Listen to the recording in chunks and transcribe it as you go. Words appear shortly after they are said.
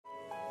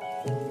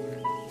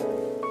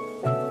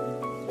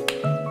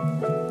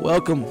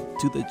Welcome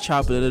to the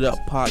Chopping It Up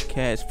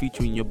podcast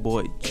featuring your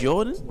boy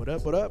Jordan. What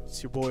up, what up?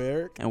 It's your boy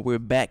Eric. And we're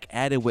back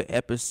at it with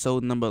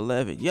episode number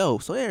 11. Yo,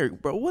 so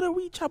Eric, bro, what are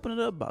we chopping it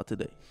up about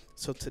today?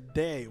 So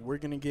today we're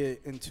going to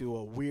get into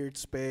a weird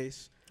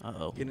space.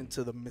 Uh-oh. Get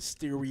into the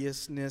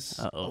mysteriousness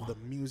of the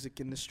music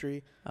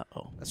industry.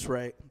 Uh-oh. That's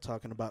right. I'm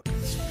talking about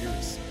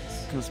conspiracies.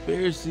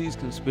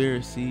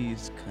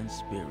 Conspiracies.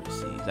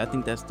 I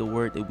think that's the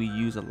word that we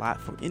use a lot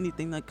for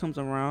anything that comes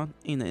around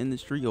in the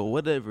industry or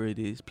whatever it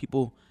is.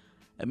 People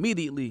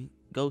immediately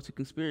go to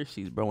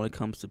conspiracies, bro, when it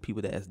comes to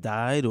people that has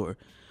died or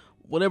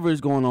whatever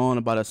is going on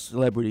about a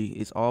celebrity.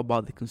 It's all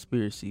about the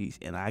conspiracies,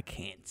 and I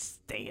can't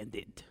stand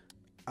it.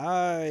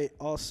 I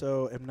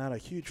also am not a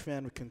huge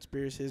fan of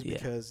conspiracies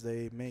because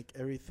they make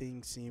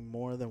everything seem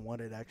more than what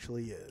it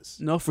actually is.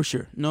 No, for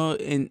sure. No,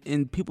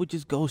 and people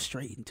just go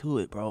straight into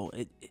it, bro.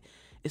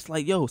 It's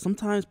like, yo,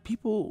 sometimes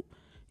people,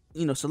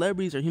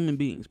 celebrities are human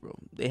beings, bro.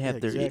 They have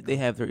they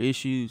have their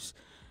issues.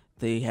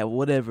 They have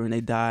whatever, and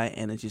they die,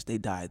 and it's just they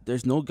die.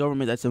 There's no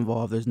government that's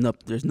involved. There's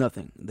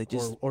nothing. They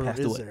just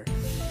passed away. There?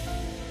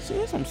 See,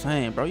 that's what I'm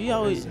saying, bro. You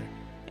always,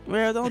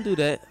 man, don't do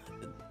that.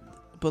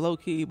 But low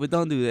key, but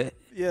don't do that.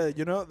 Yeah,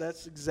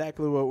 that's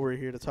exactly what we're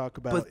here to talk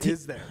about. But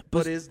is there?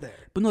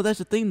 But no, that's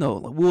the thing, though.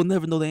 Like, we'll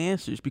never know the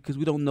answers because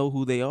we don't know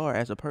who they are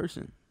as a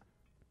person.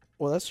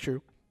 Well, that's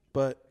true.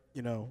 But,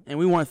 and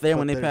we weren't there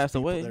when they passed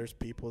away. There's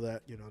people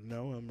that,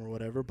 know them or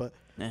whatever. But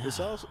there's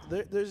also,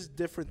 there's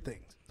different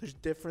things. There's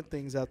different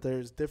things out there.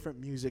 There's different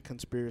music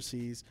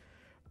conspiracies.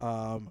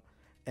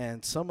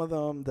 And some of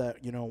them that,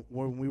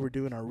 when we were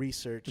doing our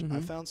research, I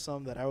found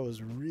some that I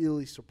was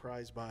really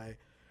surprised by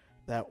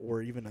that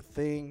were even a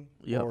thing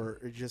or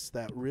just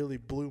that really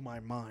blew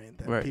my mind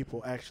that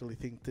people actually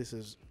think this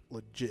is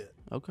legit.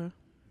 Okay.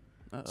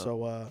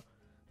 So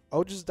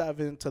I'll just dive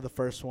into the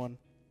first one.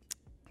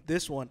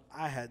 This one,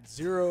 I had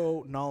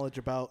zero knowledge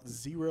about,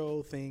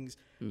 zero things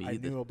I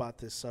knew about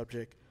this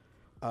subject.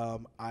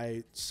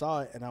 I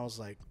saw it and I was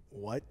like,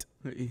 what?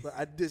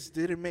 This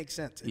didn't make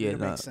sense. It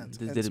didn't make sense.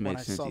 This didn't make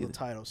sense when I saw either. the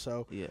title.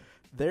 So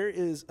there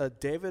is a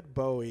David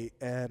Bowie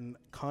and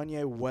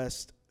Kanye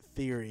West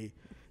theory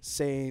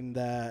saying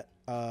that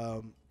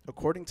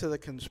according to the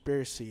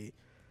conspiracy,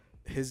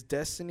 his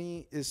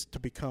destiny is to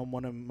become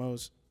one of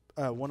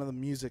the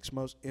music's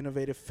most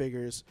innovative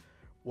figures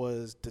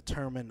was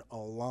determined a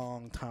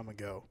long time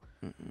ago.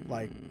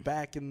 Like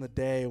back in the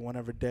day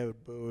whenever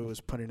David Bowie was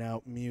putting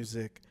out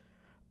music.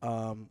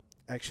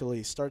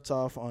 Actually starts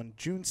off on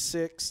June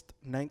 6th,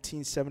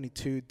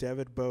 1972.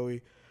 David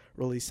Bowie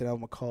released an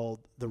album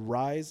called The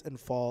Rise and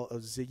Fall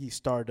of Ziggy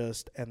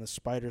Stardust and the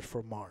Spiders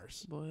from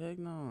Mars. Boy, heck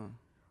no.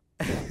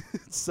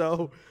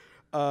 So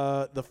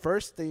the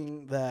first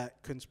thing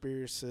that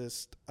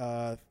conspiracists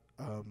kind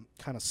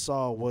of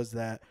saw was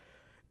that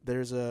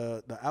there's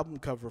the album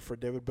cover for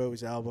David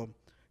Bowie's album.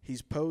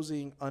 He's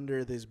posing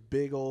under this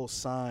big old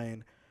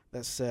sign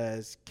that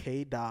says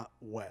K.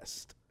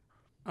 West.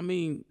 I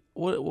mean,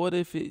 what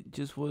if it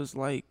just was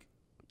like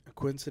a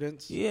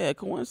coincidence? Yeah, a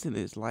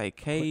coincidence. Like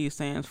K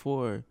stands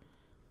for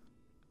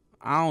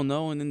I don't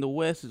know, and then the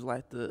West is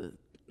like the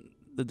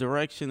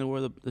direction of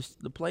where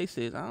the place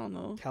is. I don't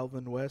know.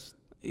 Calvin West.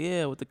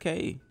 Yeah, with the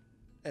K.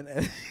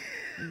 And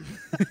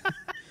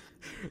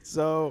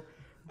so,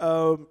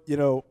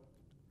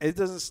 it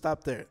doesn't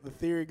stop there. The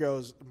theory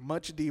goes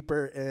much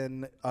deeper,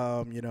 and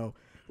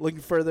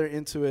looking further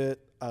into it,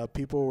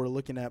 people were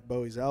looking at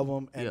Bowie's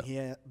album, and he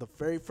had the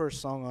very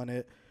first song on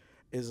it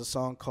is a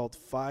song called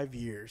 5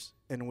 Years,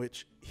 in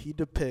which he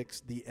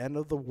depicts the end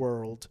of the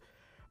world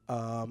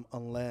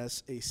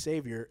unless a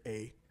savior,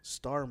 a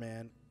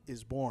starman,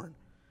 is born.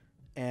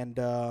 And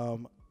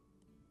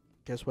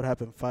guess what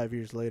happened 5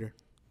 years later?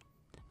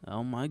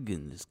 Oh, my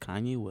goodness.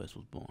 Kanye West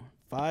was born.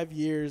 5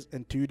 years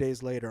and 2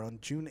 days later, on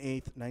June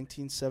 8th,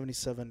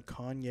 1977,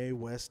 Kanye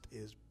West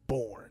is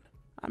born.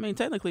 I mean,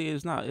 technically,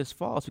 it's not. It's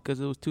false because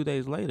it was 2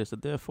 days later, so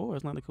therefore,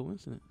 it's not a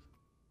coincidence.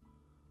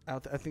 I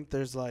think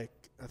there's like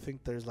a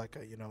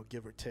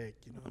give or take,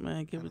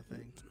 Man, give it.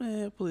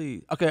 Man,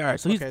 please. Okay, all right.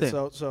 So here's the thing.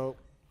 So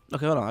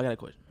okay, hold on. I got a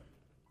question.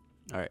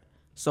 All right.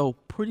 So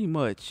pretty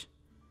much,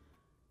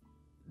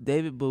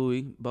 David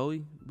Bowie.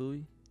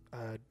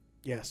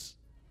 Yes.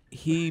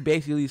 He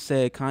basically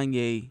said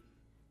Kanye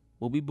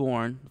will be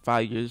born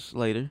 5 years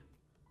later,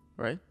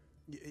 right?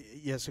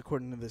 Yes,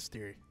 according to this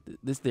theory.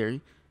 This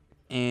theory.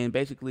 And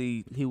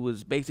basically, he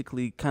was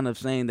kind of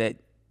saying that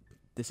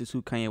this is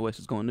who Kanye West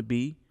is going to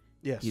be.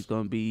 Yes. He's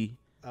going to be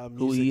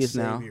who he is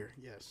savior,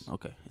 now. Yes.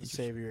 Okay.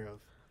 Savior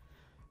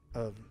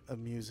of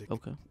music.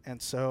 Okay.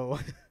 And so,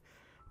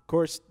 of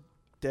course,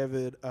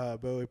 David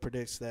Bowie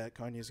predicts that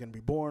Kanye is going to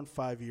be born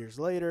 5 years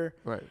later.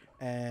 Right.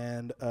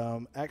 And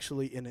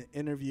actually, in an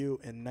interview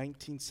in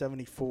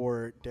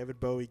 1974,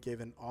 David Bowie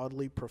gave an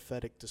oddly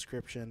prophetic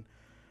description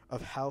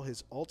of how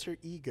his alter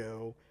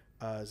ego,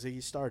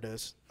 Ziggy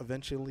Stardust,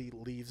 eventually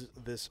leaves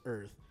this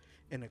earth.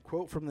 In a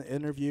quote from the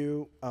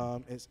interview,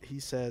 he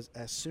says,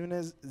 "As soon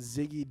as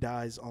Ziggy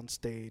dies on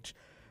stage,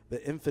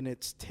 the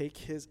infinites take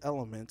his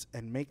elements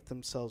and make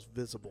themselves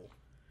visible.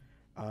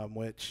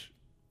 which,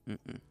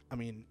 Mm-mm. I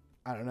mean,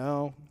 I don't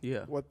know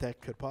Yeah. what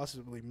that could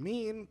possibly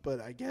mean, but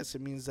I guess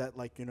it means that,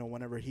 like,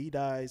 whenever he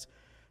dies,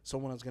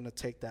 someone is going to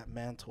take that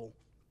mantle.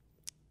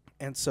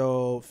 And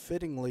so,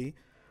 fittingly,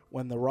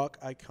 when the rock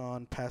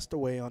icon passed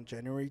away on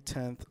January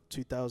 10th,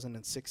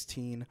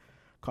 2016,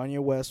 Kanye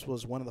West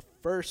was one of the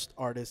first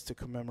artists to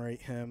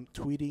commemorate him,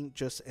 tweeting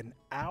just an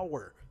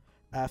hour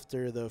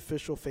after the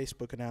official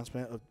Facebook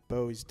announcement of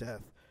Bowie's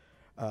death.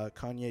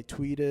 Kanye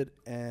tweeted,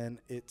 and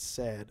it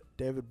said,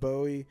 "David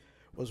Bowie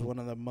was one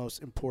of the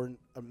most important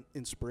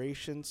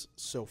inspirations,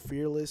 so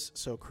fearless,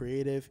 so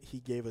creative. He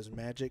gave us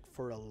magic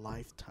for a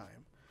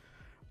lifetime."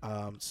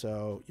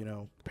 So,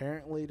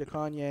 apparently to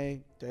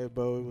Kanye, David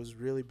Bowie was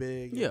really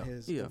big in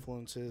his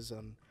influences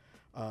on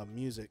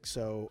music.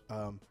 So,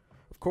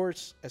 of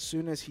course, as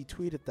soon as he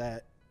tweeted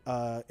that,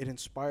 it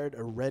inspired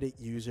a Reddit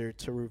user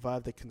to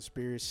revive the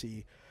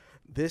conspiracy.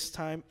 This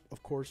time,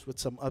 of course, with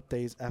some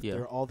updates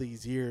after all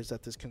these years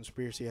that this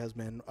conspiracy has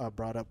been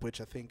brought up, which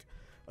I think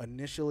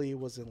initially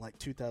was in like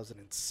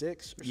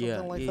 2006 or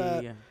something like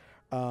that.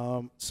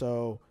 Yeah.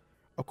 So,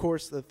 of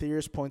course, the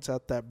theorist points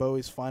out that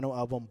Bowie's final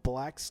album,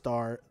 Black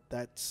Star,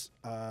 that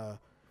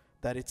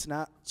it's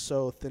not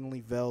so thinly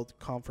veiled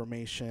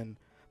confirmation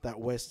that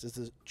West is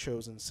the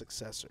chosen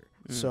successor.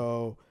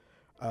 So,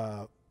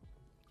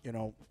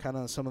 kind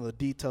of some of the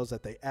details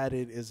that they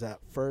added is that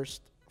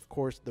first, of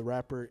course, the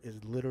rapper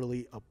is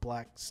literally a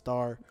black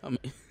star. I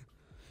mean,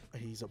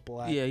 he's a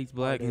black. Yeah, he's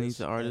black and he's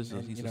an artist,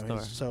 and he's a star.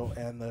 So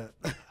and the,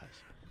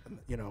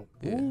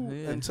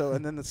 and so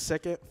and then the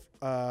second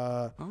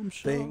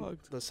thing,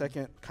 the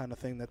second kind of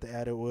thing that they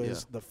added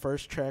was the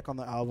first track on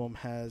the album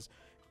has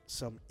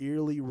some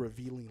eerily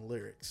revealing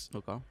lyrics.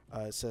 Okay.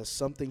 It says,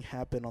 "Something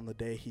happened on the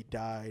day he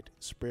died.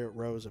 Spirit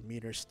rose, a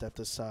meter stepped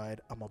aside.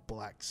 I'm a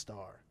black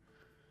star."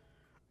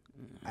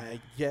 I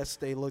guess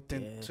they looked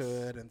into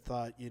it and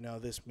thought,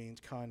 this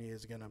means Kanye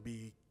is going to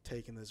be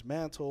taking this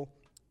mantle.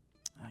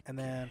 And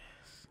then,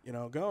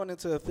 going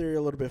into the theory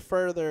a little bit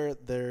further,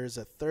 there's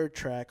a third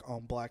track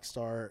on Black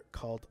Star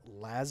called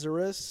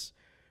Lazarus,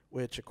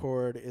 which, of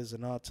course, is a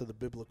nod to the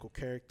biblical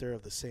character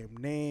of the same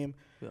name.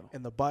 Yeah.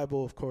 In the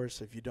Bible, of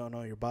course, if you don't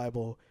know your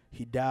Bible,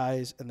 he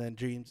dies, and then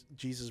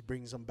Jesus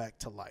brings him back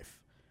to life.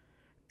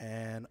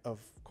 And,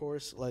 of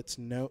course, let's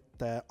note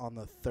that on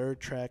the third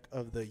track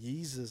of the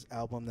Yeezus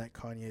album that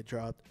Kanye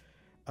dropped,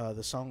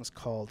 the song is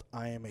called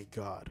I Am a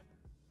God.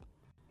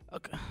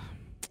 Okay.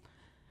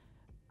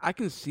 I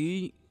can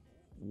see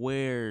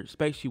where,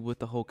 especially with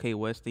the whole K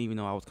West thing, even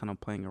though I was kind of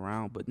playing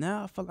around, but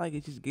now I feel like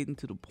it's just getting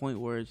to the point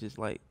where it's just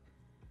like,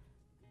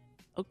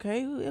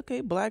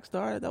 okay, Black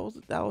Star, that was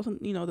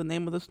the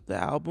name of the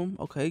album.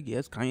 Okay,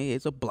 yes, Kanye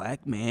is a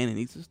black man and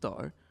he's a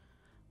star.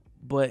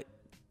 But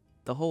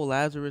the whole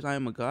Lazarus, I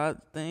Am a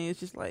God thing, it's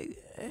just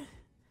like, I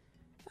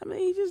mean,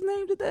 he just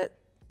named it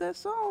that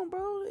song,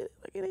 bro. It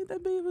ain't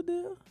that big of a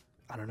deal.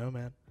 I don't know,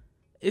 man.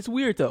 It's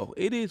weird, though.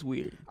 It is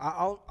weird.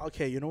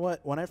 Okay, you know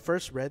what? When I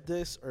first read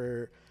this,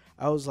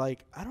 I was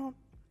like, I don't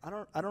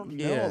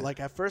know. Like,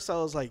 at first I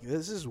was like,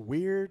 this is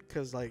weird,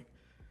 because, like,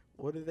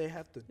 what do they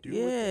have to do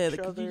with each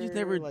other? You just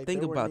never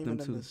think about them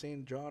two. In the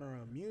same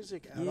genre of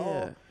music at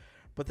all.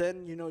 But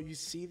then, you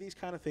see these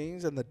kind of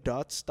things and the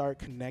dots start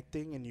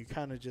connecting and you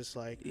kind of just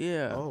like,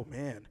 oh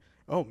man,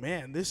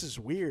 this is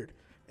weird.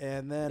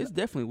 And then it's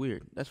definitely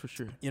weird. That's for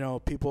sure.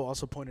 People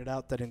also pointed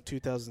out that in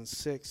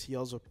 2006, he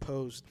also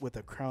posed with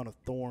a crown of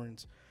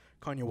thorns,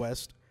 Kanye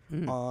West,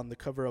 on the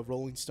cover of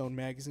Rolling Stone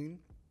magazine,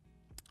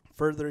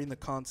 furthering the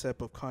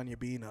concept of Kanye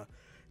being a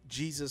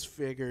Jesus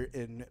figure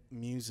in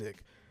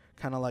music.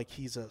 Kind of like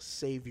he's a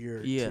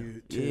savior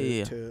to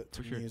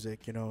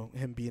music,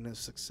 him being a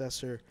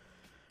successor.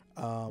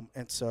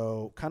 And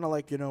so kind of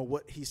like,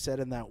 what he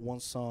said in that one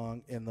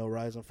song in the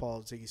Rise and Fall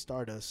of Ziggy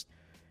Stardust,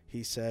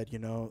 he said,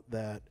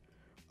 that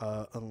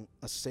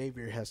a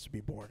savior has to be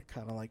born,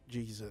 kind of like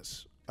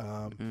Jesus.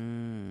 But,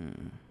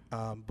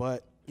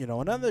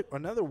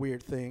 another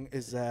weird thing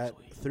is that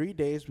 3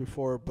 days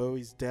before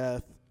Bowie's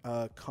death,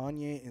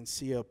 Kanye and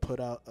Sia put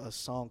out a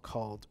song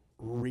called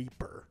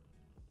Reaper.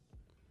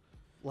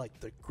 Like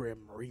the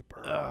Grim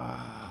Reaper.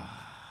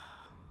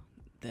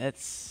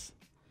 That's...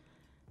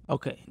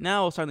 Okay,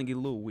 now it's starting to get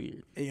a little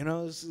weird.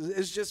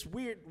 It's just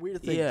weird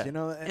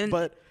things,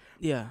 but...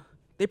 Yeah.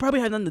 They probably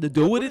had nothing to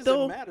do with it,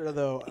 though. It doesn't matter,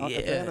 though. At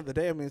the end of the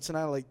day, I mean, it's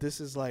not like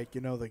this is like,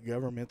 the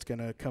government's going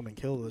to come and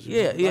kill us.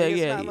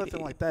 It's not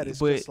nothing like that. It's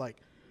just like...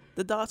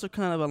 The dots are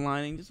kind of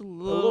aligning just a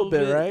little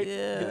bit, right?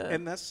 Yeah.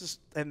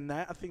 And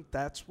I think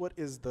that's what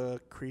is the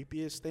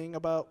creepiest thing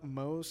about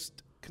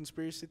most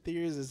conspiracy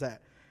theories is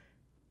that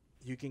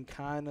you can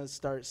kind of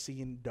start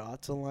seeing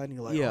dots align.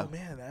 You're like, oh,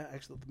 man, that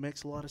actually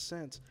makes a lot of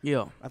sense.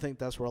 Yeah. I think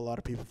that's where a lot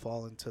of people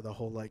fall into the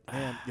whole, like,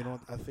 man,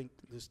 I think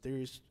this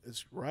theory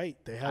is right.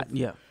 They have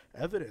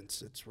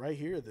evidence. It's right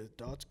here. The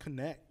dots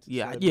connect.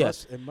 Yeah,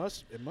 so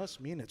it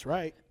must mean it's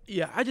right.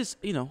 Yeah, I just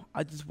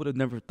would have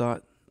never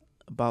thought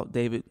about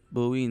David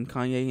Bowie and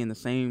Kanye in the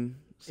same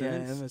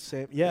sense. Yeah, in the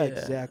same. Yeah,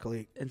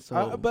 exactly. And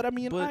so, but I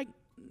mean, I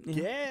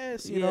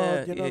guess,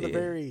 the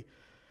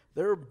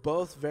they were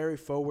both very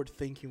forward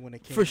thinking when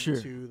it came For sure.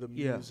 to the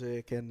Yeah.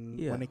 music and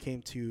Yeah. when it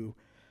came to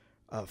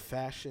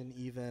fashion.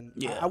 Even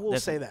Yeah, I will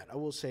say definitely. that. I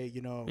will say,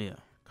 Yeah.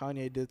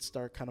 Kanye did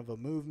start kind of a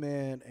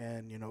movement,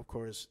 and of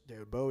course,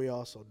 David Bowie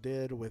also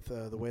did with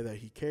the way that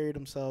he carried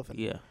himself, and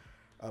Yeah.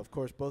 of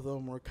course, both of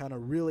them were kind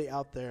of really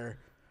out there.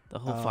 The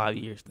whole 5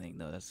 years thing,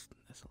 though, that's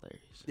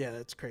hilarious. Yeah,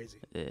 that's crazy.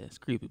 Yeah, it's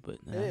creepy, but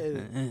It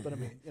is, but I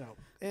mean,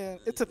 and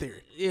it's a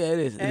theory, yeah, it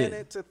is. and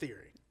it's a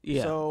theory.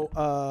 Yeah.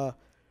 So,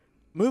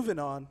 moving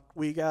on,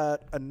 we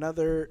got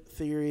another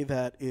theory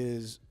that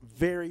is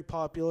very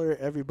popular.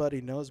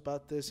 Everybody knows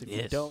about this. If you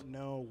Yes. don't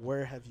know,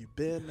 where have you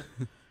been?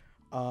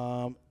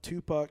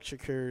 Tupac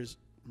Shakur's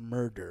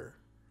murder.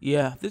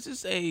 Yeah, this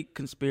is a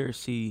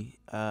conspiracy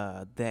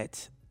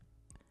that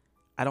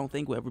I don't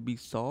think will ever be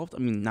solved. I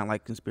mean, not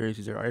like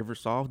conspiracies are ever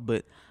solved,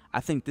 but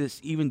I think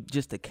this, even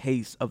just the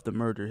case of the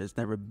murder, has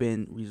never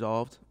been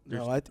resolved.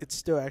 There's No, it's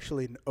still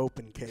actually an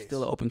open case.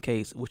 still an open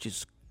case, which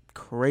is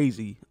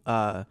crazy.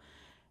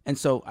 And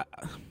so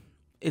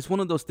it's one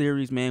of those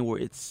theories, man, where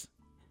it's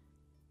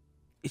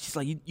just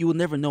like you will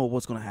never know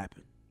what's gonna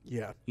happen.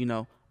 Yeah.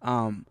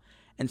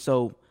 And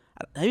so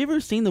have you ever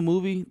seen the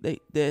movie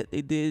that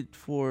they did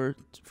for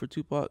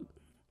Tupac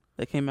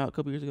that came out a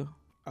couple years ago?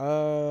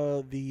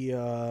 The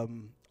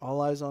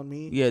All Eyes on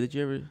Me. Yeah, did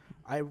you ever?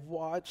 I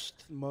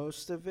watched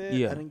most of it.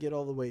 Yeah. I didn't get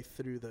all the way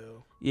through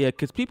though. Yeah,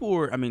 because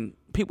people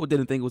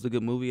didn't think it was a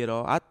good movie at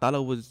all. I thought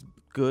it was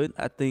good.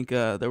 I think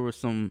there were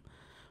some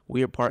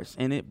weird parts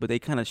in it, but they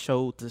kind of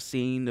showed the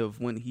scene of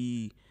when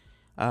he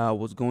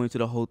was going to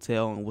the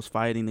hotel and was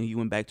fighting, and he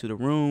went back to the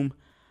room,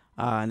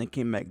 and then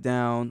came back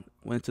down,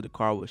 went to the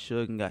car with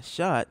Suge and got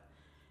shot.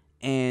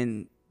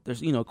 And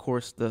there's, of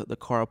course, the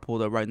car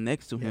pulled up right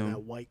next to Yeah, him.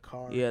 that white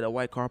car. Yeah, the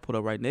white car pulled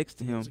up right next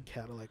to It him. was a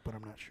Cadillac, but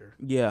I'm not sure.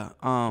 Yeah.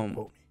 Don't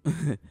quote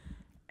me.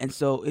 And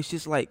so it's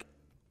just like,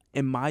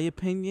 in my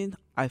opinion,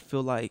 I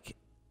feel like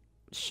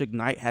Suge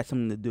Knight had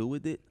something to do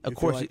with it. Of You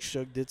course, feel like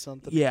Suge did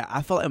something. yeah,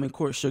 I felt like, of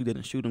course, Suge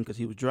didn't shoot him because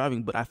he was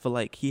driving, but I feel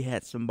like he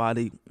had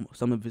somebody,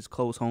 some of his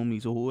close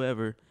homies or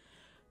whoever,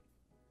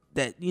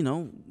 that,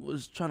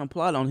 was trying to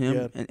plot on him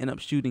Yeah. and end up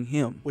shooting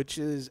him. Which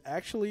is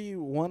actually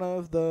one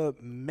of the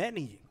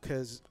many,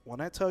 because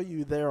when I tell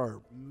you there are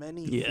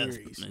many Yeah,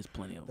 theories there's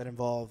plenty of that them.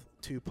 involve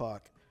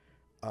Tupac.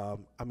 I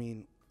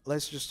mean,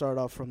 let's just start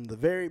off from the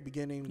very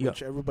beginning, Yeah.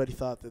 which everybody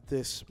thought that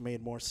this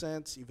made more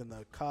sense. Even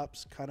the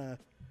cops kind of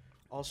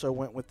also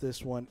went with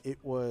this one. It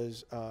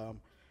was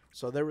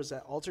so there was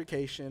that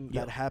altercation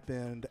Yeah. that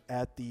happened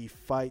at the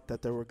fight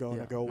that they were going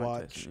Yeah, to go Mike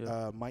watch. Tyson,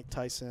 yeah. Mike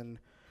Tyson,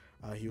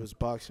 he was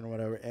boxing or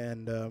whatever,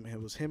 and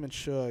it was him and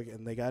Suge,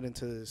 and they got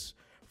into this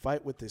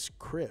fight with this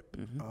Crip,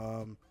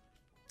 Mhm.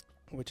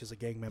 which is a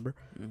gang member,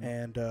 Mhm.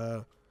 and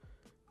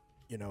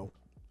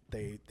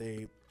they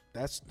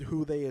that's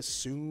who they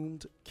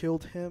assumed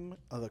killed him.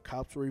 The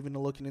cops were even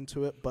looking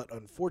into it, but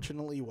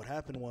unfortunately, what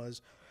happened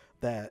was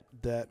that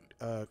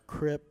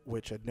Crip,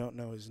 which I don't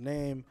know his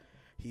name,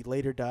 he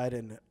later died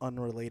in an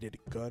unrelated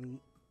gang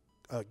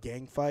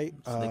fight.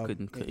 So they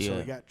couldn't and yeah. so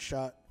he got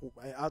shot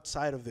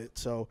outside of it.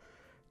 So,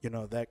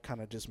 that kind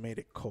of just made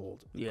it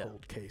cold. Yeah.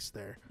 Cold case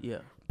there. Yeah.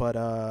 But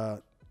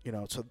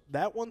so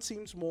that one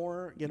seems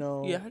more,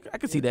 Yeah, I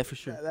can see that for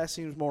sure. That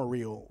seems more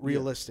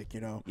realistic,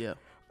 Yeah.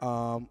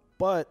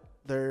 But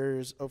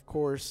there's, of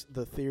course,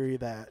 the theory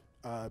that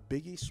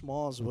Biggie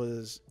Smalls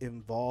was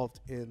involved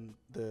in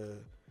the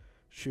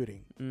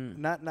shooting. Mm.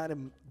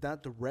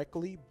 Not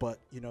directly, but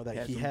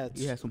that he had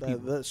some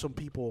people. some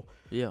people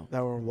Yeah.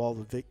 that were involved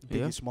with Biggie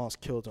Yeah. Smalls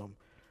killed him.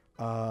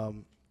 But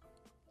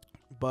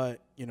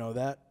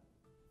that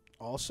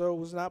also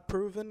was not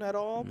proven at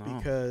all No,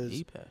 because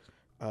he passed.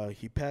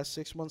 he passed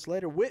 6 months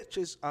later, which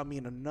is,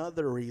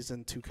 another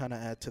reason to kind of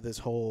add to this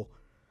whole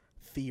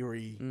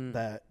theory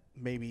that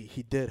maybe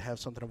he did have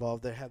something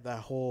involved. They had that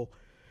whole,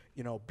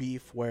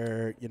 beef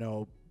where,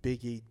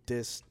 Biggie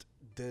dissed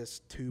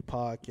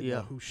Tupac and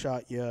Yeah. Who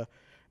Shot Ya,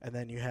 and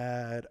then you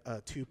had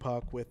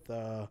Tupac with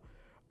Hit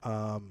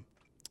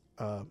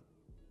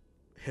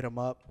 'Em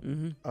Up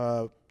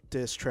Mm-hmm.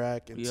 diss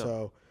track, and Yeah.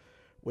 so,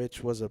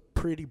 which was a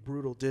pretty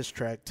brutal diss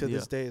track. To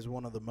this Yeah. day is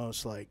one of the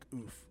most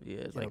oof. Yeah,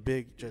 it's You know, like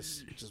big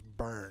just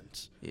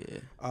burns. yeah.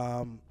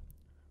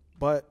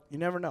 But you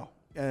never know.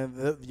 And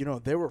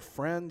they were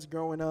friends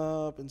growing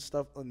up and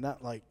stuff.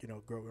 Not like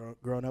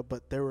growing up,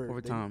 but they were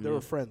Over they, time, they yeah.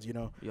 were friends.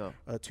 Yeah.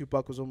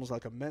 Tupac was almost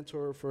like a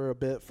mentor for a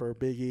bit for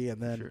Biggie,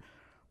 and then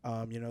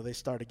Sure. they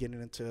started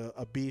getting into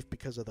a beef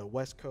because of the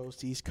West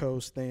Coast East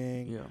Coast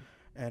thing. Yeah.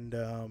 And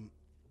of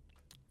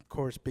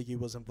course Biggie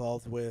was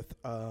involved with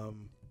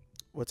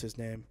what's his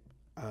name?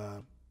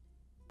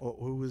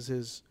 Who was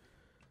his?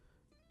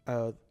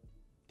 The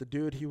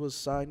dude he was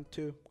signed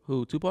to?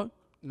 Who? Tupac?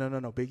 No,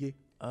 Biggie.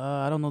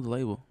 I don't know the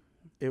label.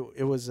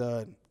 It was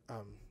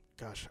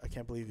gosh, I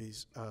can't believe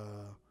he's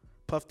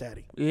Puff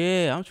Daddy.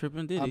 Yeah, I'm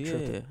tripping. Diddy. I'm Yeah.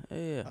 tripping.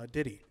 Yeah.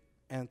 Diddy.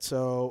 And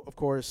so of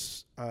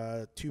course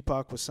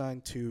Tupac was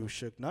signed to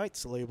Suge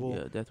Knight's label,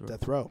 Yeah. Death Row.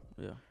 Death Row,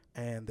 Yeah.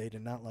 and they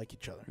did not like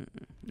each other.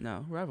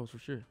 No, rivals for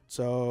sure.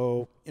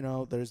 So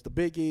there's the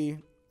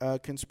Biggie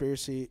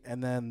conspiracy,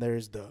 and then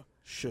there's the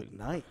Suge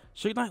Knight.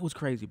 Suge Knight was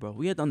crazy, bro.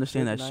 We had to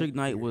understand Suge that Suge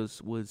Knight Knight,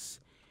 was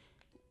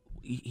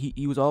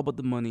he was all about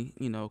the money.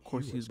 You know, of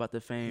course, he was about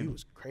the fame. He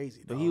was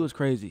crazy, but dog. he was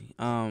crazy.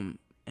 And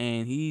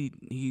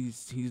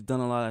he's done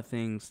a lot of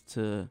things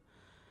to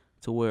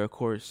where, of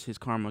course, his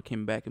karma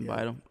came back and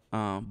bite him.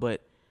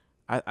 But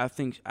I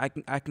think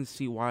I can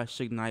see why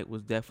Suge Knight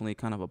was definitely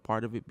kind of a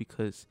part of it,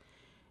 because,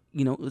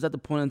 you know, it was at the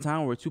point in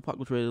time where Tupac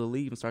was ready to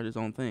leave and start his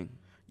own thing.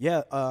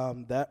 Yeah,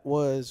 that's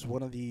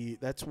one of the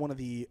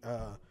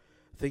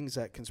things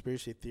that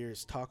conspiracy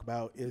theorists talk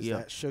about is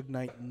that Suge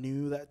Knight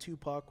knew that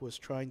Tupac was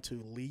trying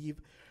to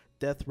leave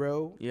Death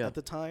Row at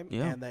the time,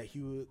 and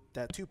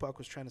that Tupac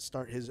was trying to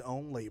start his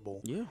own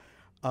label. Yeah.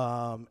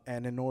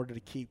 And in order to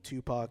keep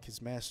Tupac,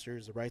 his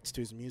masters, the rights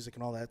to his music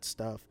and all that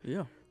stuff,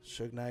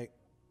 Suge Knight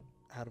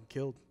had him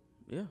killed.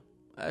 Yeah.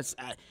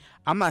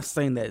 I'm not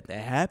saying that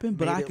happened,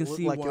 but I can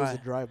see like why. It was a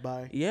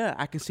drive-by. Yeah,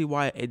 I can see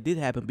why it did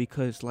happen,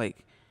 because,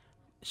 like,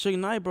 Suge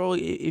Knight, bro,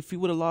 if he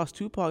would have lost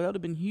Tupac, that would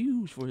have been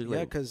huge for his label.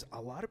 Yeah, because a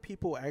lot of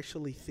people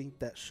actually think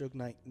that Suge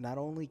Knight not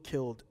only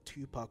killed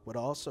Tupac, but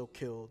also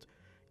killed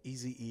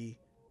Eazy-E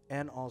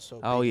and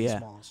also Biggie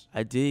Smalls.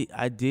 I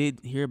did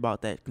hear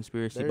about that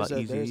conspiracy about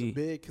Eazy-E. There's a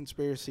big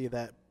conspiracy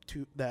that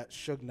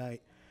Suge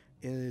Knight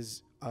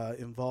is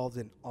involved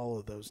in all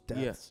of those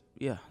deaths.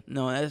 Yeah.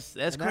 No,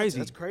 that's crazy.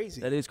 That's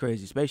crazy. That is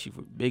crazy, especially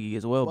for Biggie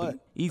as well. But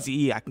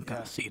Eazy-E, I can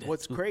kind of see that.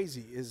 What's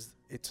crazy is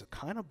it's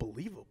kind of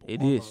believable.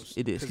 It is.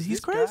 Because he's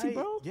crazy, guy,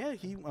 bro. Yeah,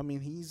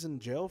 he's in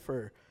jail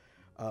for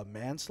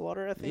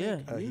manslaughter, I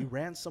think. He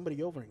ran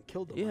somebody over and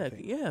killed them. I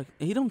think. Yeah.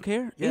 He don't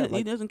care. Yeah,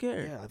 he doesn't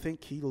care. Yeah, I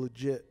think he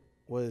legit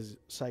was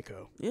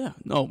psycho. Yeah.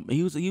 No,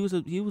 he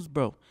was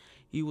bro.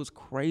 He was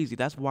crazy.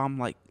 That's why I'm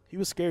like, he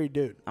was a scary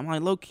dude. I'm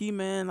like, low key,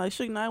 man. Like,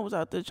 Suge Knight was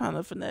out there trying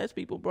to finesse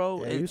people,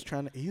 bro. Yeah,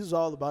 he was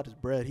all about his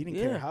bread. He didn't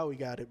care how he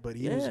got it, but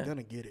he was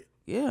gonna get it.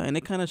 Yeah, and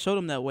they kind of showed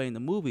him that way in the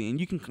movie, and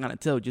you can kind of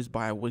tell just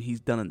by what he's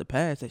done in the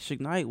past that Suge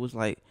Knight was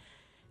like,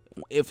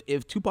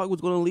 if Tupac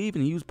was going to leave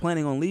and he was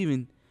planning on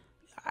leaving,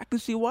 I can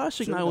see why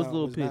Suge Knight was a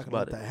little pissed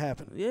about it. That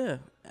happened. Yeah,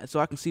 so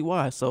I can see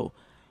why. So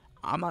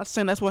I'm not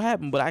saying that's what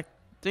happened, but I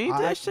think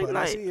that Suge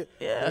Knight.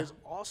 There's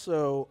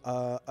also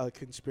a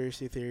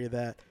conspiracy theory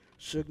that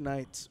Suge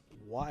Knight's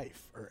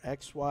wife or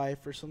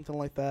ex-wife or something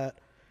like that,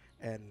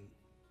 and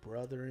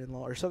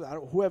brother-in-law or something,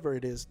 whoever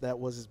it is that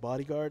was his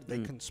bodyguard, they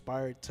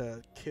conspired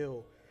to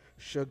kill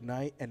Suge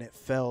Knight, and it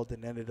failed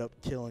and ended up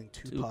killing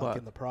Tupac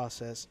in the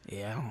process.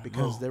 Yeah,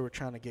 because they were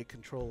trying to get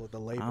control of the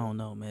label. I don't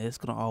know, man. It's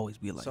gonna always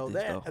be like this.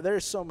 So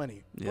there's so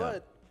many,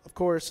 but of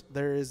course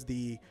there is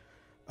the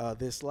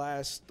this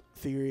last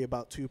theory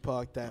about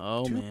Tupac that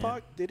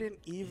Tupac didn't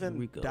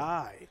even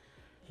die.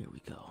 Here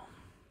we go.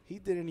 He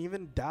didn't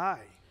even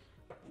die.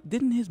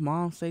 Didn't his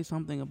mom say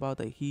something about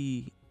that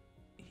he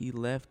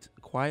left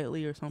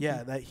quietly or something?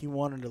 Yeah, that he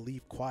wanted to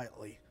leave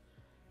quietly.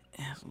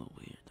 That's a little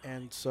weird.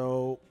 And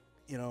so,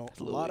 you know,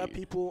 a lot of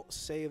people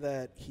say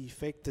that he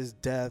faked his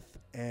death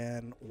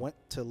and went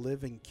to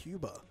live in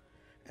Cuba,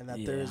 and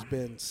that there's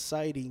been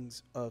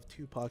sightings of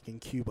Tupac in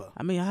Cuba.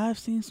 I mean, I've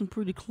seen some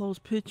pretty close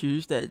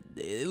pictures that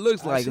it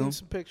looks like him. I've seen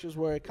some pictures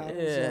where it kind of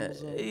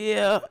resembles him.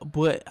 Yeah,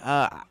 but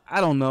I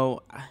don't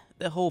know.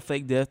 That whole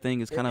fake death thing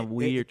is kind of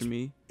weird to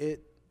me.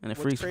 And it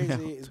freaks me out.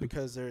 What's crazy is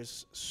because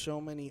there's so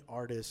many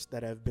artists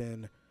that have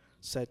been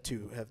said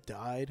to have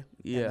died.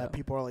 Yeah. And that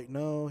people are like,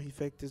 no, he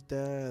faked his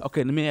death.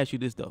 Okay, let me ask you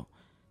this, though.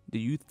 Do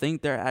you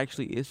think there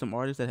actually is some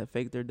artists that have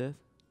faked their death?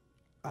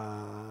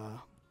 I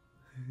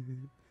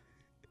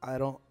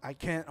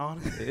can't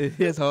honestly.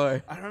 It's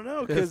hard. I don't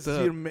know, because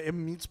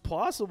it's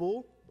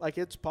possible. Like,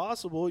 it's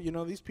possible. You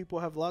know, these people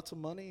have lots of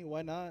money.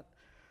 Why not?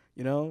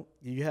 You know,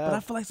 you have. But I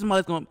feel like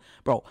somebody's going,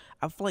 bro.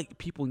 I feel like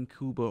people in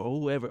Cuba or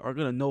whoever are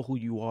gonna know who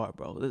you are,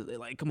 bro. They're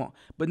like, come on.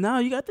 But now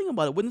you gotta think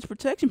about it. Witness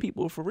protection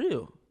people for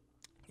real.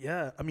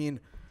 Yeah, I mean,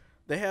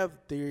 they have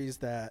theories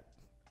that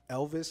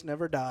Elvis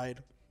never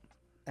died,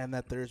 and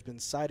that there's been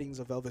sightings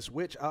of Elvis,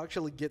 which I'll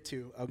actually get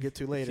to. I'll get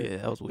to later. Yeah,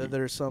 that was weird.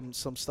 There's some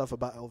stuff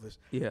about Elvis.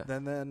 Yeah.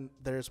 Then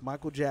there's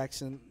Michael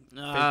Jackson. Faked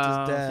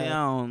his death. I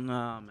don't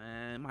know,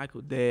 man.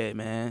 Michael dead,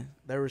 man.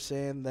 They were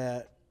saying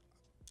that.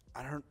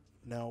 I don't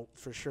know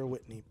for sure.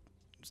 Whitney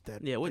was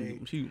dead. Yeah, Whitney.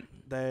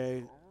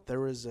 There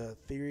was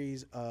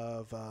theories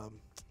of.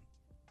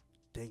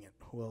 Dang it!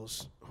 Who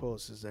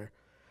else is there?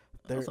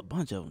 There's a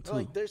bunch of them too.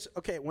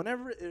 Like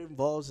whenever it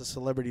involves a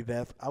celebrity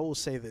death, I will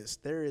say this: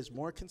 there is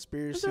more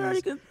conspiracies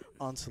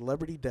on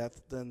celebrity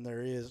death than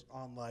there is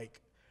on like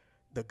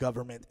the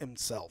government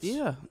themselves.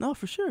 Yeah, no,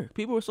 for sure.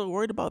 People are so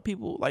worried about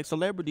people like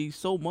celebrities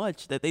so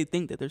much that they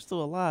think that they're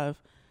still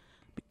alive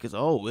because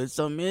it's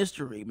a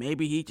mystery.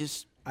 Maybe he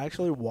just. I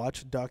actually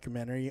watched a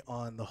documentary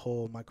on the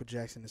whole Michael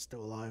Jackson is still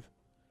alive.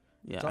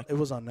 Yeah, it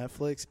was on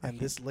Netflix, and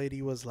this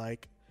lady was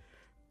like.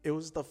 It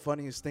was the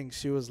funniest thing.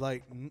 She was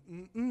like,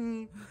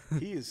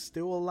 he is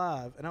still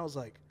alive. And I was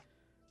like,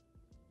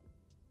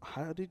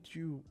 how did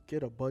you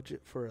get a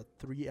budget for a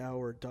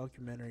 3-hour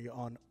documentary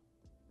on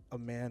a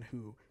man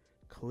who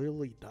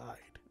clearly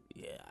died?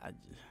 Yeah, I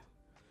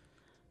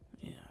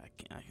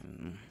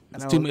can't.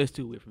 It's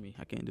too weird for me.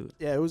 I can't do it.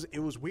 Yeah, it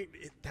was weird.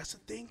 That's the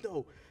thing,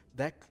 though.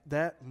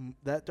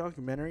 that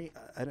documentary,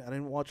 I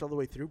didn't watch all the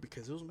way through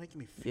because it was making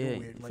me feel Yeah,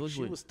 weird. it Like feels she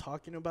weird. was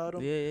talking about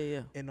him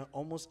Yeah. in an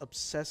almost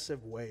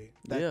obsessive way.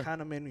 That Yeah.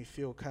 kind of made me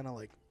feel kind of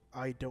like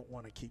I don't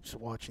want to keep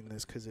watching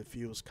this because it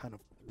feels kind of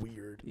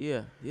weird.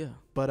 Yeah.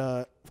 But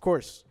of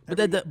course, But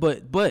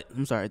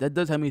I'm sorry. That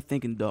does have me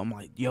thinking though. I'm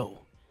like,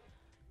 yo,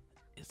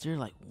 is there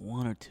like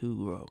one or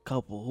two or a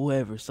couple,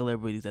 whoever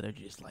celebrities that are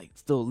just like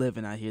still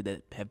living out here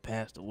that have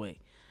passed away?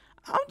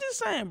 I'm just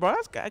saying, bro.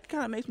 That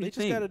kind of makes me they just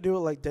think. got to do it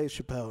like Dave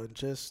Chappelle and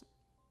just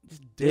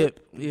dip.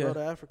 and Yeah. go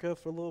to Africa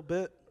for a little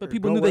bit. But or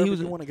people go knew that he wherever was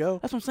you want to go.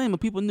 That's what I'm saying. But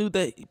people knew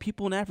that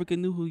people in Africa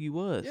knew who he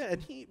was. Yeah,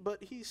 and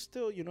he's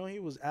still, he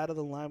was out of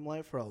the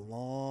limelight for a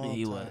long Yeah,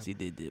 he time. was. He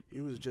did dip.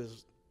 He was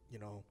just, He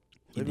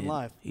living did.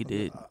 life. He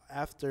did.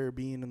 After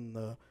being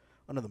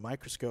under the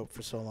microscope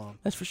for so long.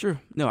 That's for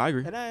sure. No, I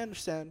agree. And I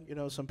understand,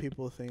 some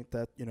people think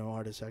that,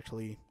 artists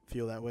actually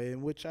feel that way,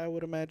 in which I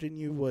would imagine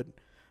you would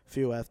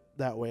feel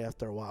that way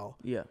after a while.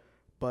 Yeah.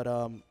 But,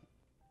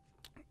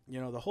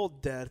 the whole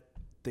death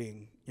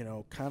thing,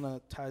 kind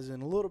of ties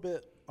in a little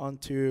bit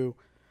onto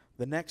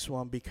the next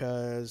one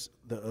because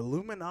the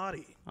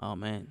Illuminati. Oh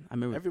man, I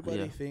remember. Everybody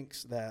Yeah.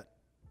 thinks that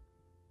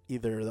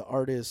either the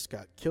artist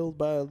got killed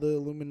by the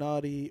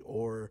Illuminati,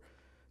 or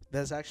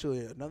that's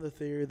actually another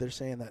theory. They're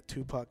saying that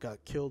Tupac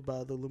got killed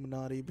by the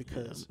Illuminati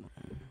because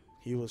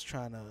he was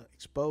trying to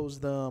expose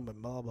them and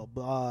blah, blah,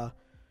 blah.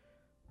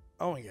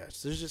 Oh my gosh,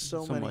 there's just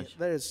so many. much.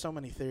 There's so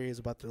many theories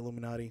about the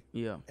Illuminati.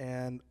 Yeah.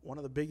 And one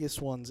of the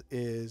biggest ones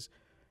is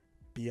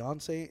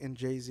Beyonce and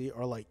Jay-Z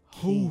are like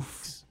Oof.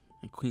 kings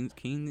And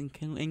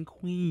King and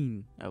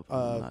Queen of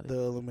of Illuminati. the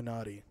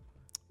Illuminati,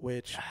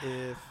 which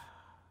if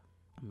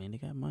I mean, they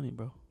got money,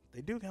 bro.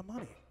 they do got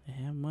money. They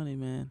have money,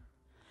 man.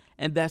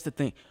 And that's the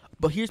thing.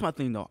 But here's my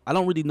thing, though. I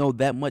don't really know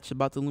that much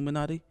about the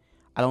Illuminati.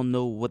 I don't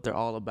know what they're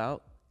all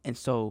about. And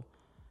so,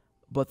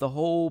 but the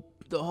whole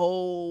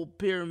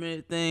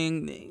pyramid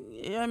thing,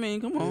 yeah, I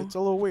mean, come on. It's a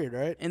little weird,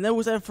 right? And there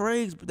was that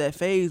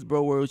phase,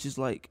 bro, where it was just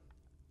like,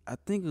 I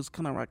think it was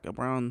kind of like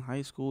around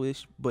high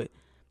school-ish, but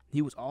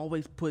he was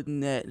always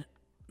putting that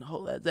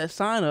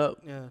sign up,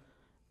 Yeah.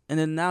 and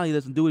then now he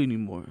doesn't do it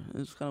anymore.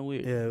 It's kind of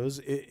weird. Yeah, it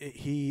was.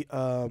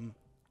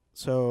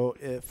 So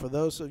for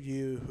those of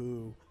you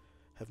who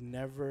have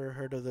never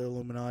heard of the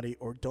Illuminati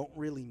or don't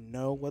really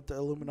know what the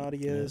Illuminati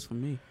Yeah, is, for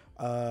me.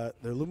 the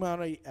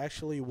Illuminati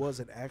actually was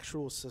an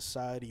actual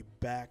society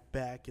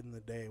back in the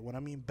day. When I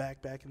mean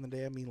back in the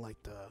day, I mean like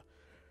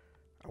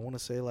I want to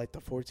say like the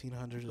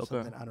 1400s or Okay,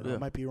 something. I don't know. yeah. I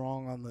might be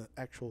wrong on the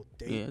actual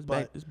date. Yeah,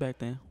 but it's back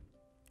then.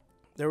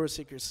 there was a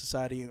secret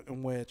society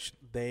in which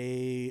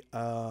they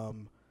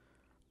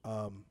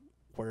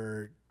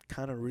were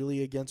kind of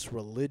really against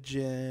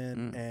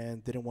religion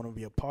and didn't want to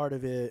be a part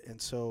of it. And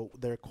so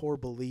their core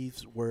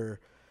beliefs were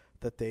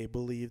that they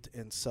believed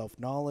in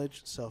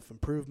self-knowledge,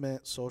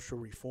 self-improvement, social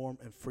reform,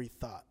 and free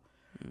thought,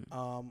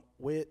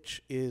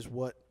 which is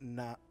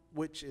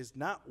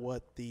not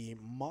what the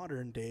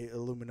modern-day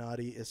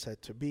Illuminati is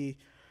said to be,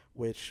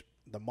 which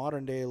the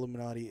modern-day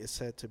Illuminati is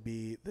said to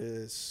be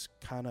this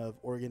kind of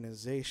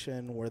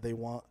organization where they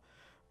want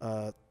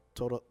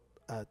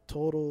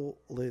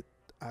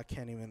I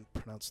can't even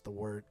pronounce the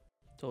word.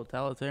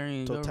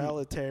 Totalitarian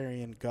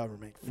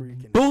Government.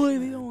 Freaking Boy,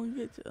 they don't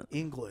get you.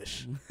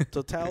 English.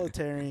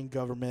 Totalitarian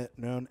government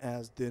known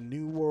as the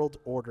New World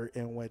Order,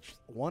 in which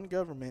one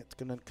government is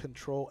going to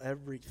control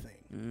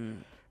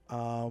everything.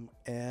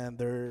 And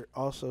they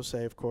also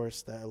say, of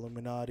course, that the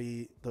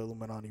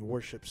Illuminati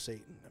worships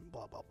Satan and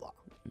blah, blah, blah.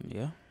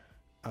 Yeah.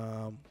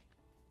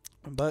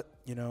 But,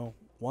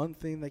 one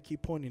thing they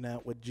keep pointing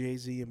out with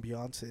Jay-Z and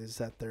Beyonce is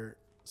that their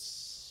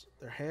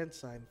hand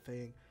sign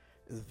thing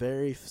is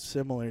very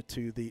similar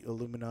to the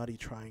Illuminati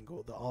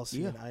triangle, the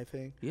all-seeing eye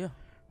thing. Yeah.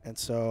 And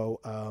so,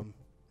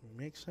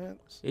 makes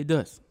sense. It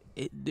does.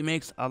 It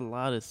makes a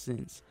lot of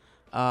sense.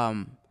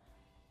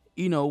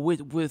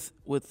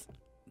 With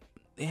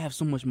they have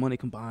so much money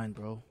combined,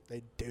 bro.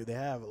 They do. They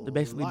have. They're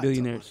basically lots of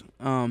billionaires.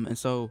 money. And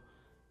so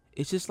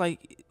it's just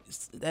like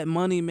that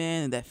money,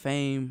 man, and that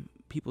fame.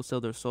 People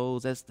sell their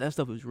souls. That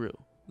stuff is real.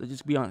 Let's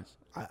just be honest.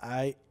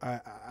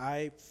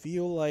 I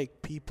feel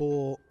like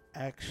people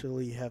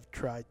actually have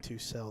tried to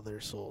sell their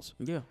souls.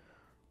 Yeah.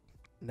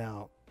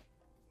 Now,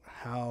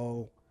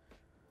 how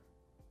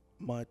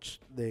much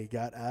they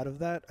got out of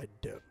that, I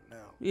don't know.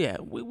 Yeah,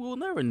 we'll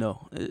never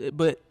know.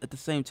 But at the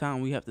same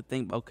time, we have to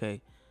think,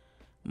 okay,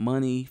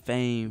 money,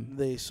 fame.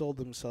 They sold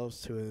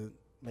themselves to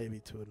maybe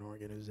to an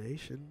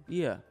organization.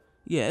 Yeah,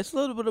 it's a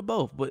little bit of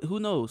both, but who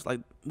knows? Like,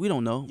 we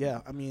don't know.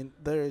 Yeah, I mean,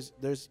 there's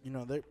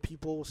there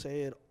people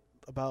say it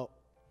about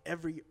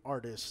every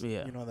artist,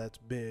 that's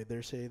big.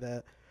 They say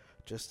that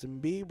Justin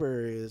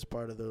Bieber is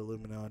part of the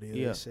Illuminati.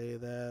 Yeah. They say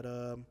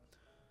that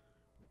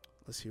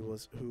let's see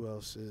who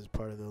else is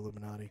part of the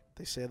Illuminati.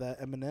 They say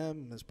that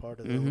Eminem is part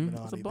of the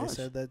Illuminati. It's a bunch. They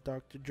said that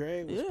Dr.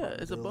 Dre was part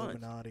of the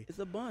Illuminati. It's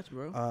a bunch,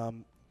 bro.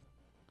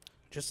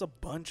 Just a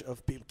bunch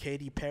of people.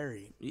 Katy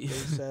Perry. Yeah, They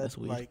said that's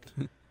weird. like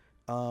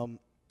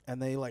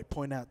and they like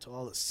point out to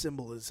all the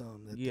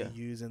symbolism that Yeah. they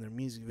use in their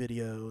music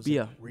videos.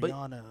 Yeah, and but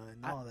Rihanna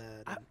and all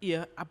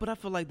that. But I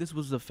feel like this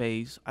was a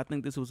phase. I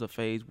think this was a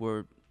phase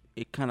where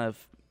it kind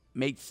of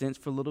made sense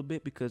for a little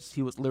bit because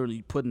he was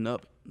literally putting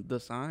up the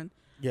sign.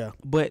 Yeah,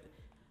 But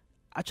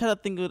I try to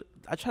think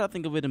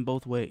of it in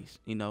both ways.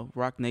 You know,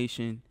 Rock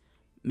Nation.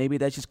 Maybe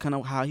that's just kind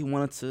of how he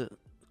wanted to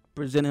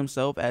present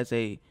himself as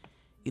a,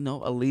 you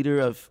know, a leader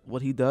of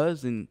what he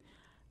does, and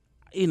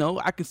you know,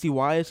 I can see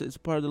why it's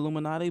part of the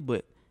Illuminati,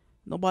 but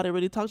nobody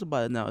really talks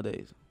about it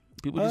nowadays.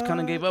 People just kind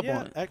of gave up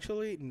on it.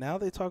 Actually, now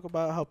they talk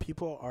about how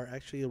people are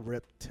actually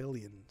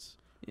reptilians.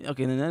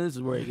 Okay, then this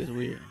is where it gets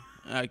weird.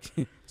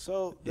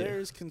 So Yeah.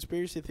 there's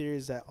conspiracy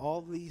theories that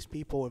all these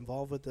people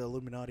involved with the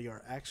Illuminati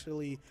are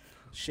actually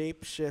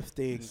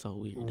shape-shifting It's so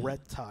weird. dude.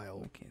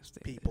 reptile I can't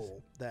stand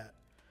people that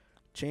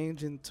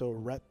change into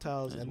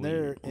reptiles, That's and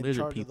they're weird. in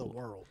Lizard charge people. of the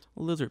world. this.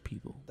 Lizard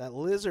people. That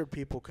lizard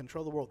people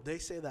control the world. They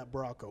say that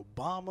Barack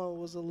Obama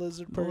was a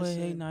lizard Boy, person.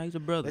 hey, nah, he's a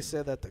brother. They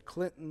said that the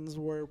Clintons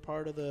were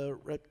part of the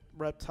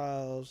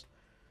reptiles.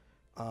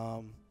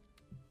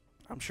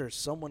 I'm sure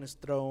someone has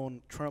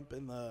thrown Trump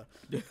in the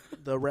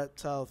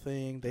reptile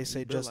thing. They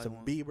say built Justin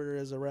like one. Bieber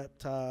is a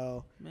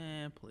reptile.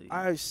 Man, please.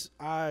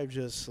 I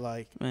just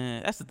like,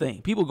 Man, that's the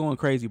thing. People going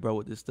crazy, bro,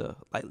 with this stuff.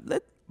 Like,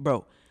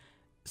 bro,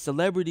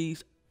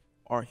 celebrities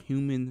are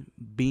human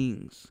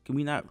beings. Can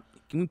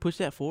we push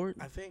that forward?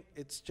 I think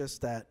it's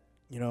just that,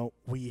 you know,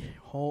 we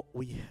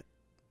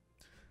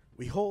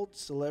hold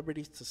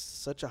celebrities to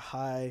such a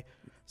high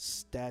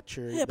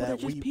stature Yeah, but they're that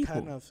just we people.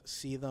 kind of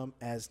see them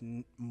as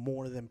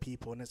more than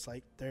people, and it's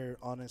like they're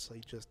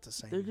honestly just the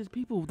same. They're just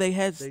people. They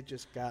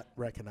just got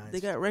recognized.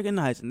 got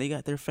recognized and they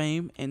got their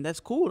fame, and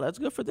that's cool. That's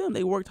good for them.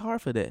 They worked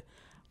hard for that.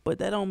 But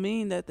that don't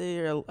mean that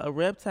they're a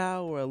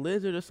reptile or a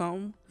lizard or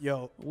something.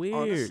 Yo, Weird.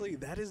 honestly,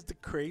 that is the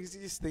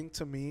craziest thing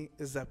to me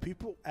is that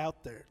people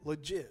out there,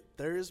 legit,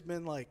 there has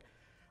been like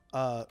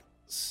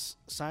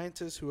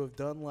scientists who have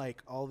done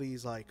like all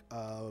these like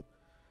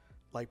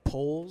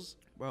polls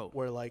Bro.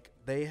 where like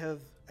they have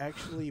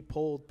actually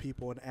polled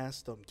people and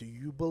asked them, do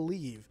you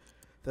believe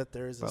that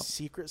there is a Bro.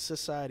 secret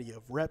society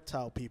of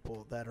reptile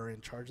people that are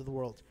in charge of the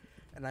world?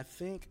 And I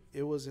think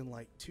it was in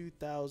like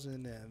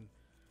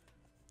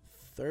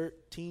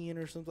 2013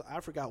 or something. I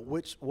forgot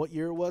what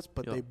year it was,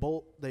 but Yo.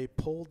 they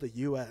polled the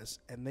U.S.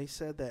 and they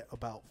said that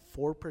about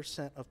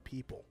 4% of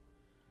people,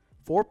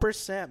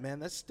 4%, man,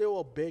 that's still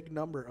a big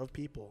number of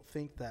people,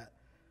 think that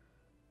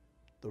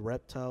the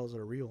reptiles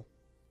are real.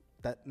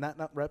 That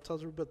not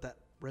reptiles are real, but that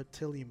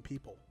reptilian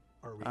people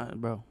are real.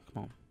 Bro,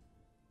 come on.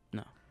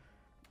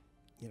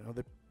 You know,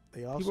 they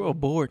People also are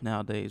bored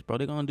nowadays, bro.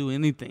 They're gonna do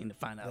anything to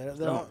find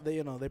out.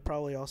 they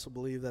probably also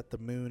believe that the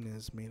moon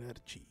is made out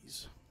of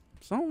cheese.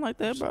 Something like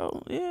that,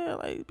 bro. Yeah,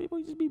 like people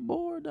just be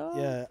bored, dog.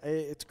 Yeah,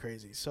 it's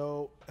crazy.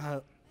 So,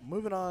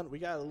 moving on, we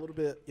got a little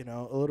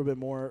bit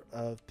more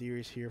of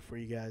theories here for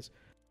you guys.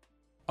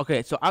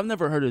 Okay, so I've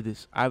never heard of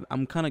this.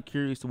 I'm kind of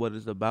curious to what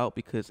it's about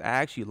because I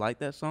actually like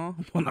that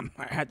song, but I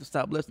might have to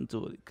stop listening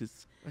to it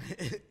because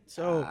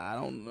So, I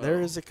don't know.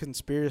 there is a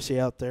conspiracy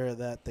out there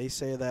that they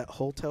say that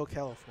Hotel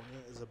California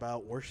is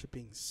about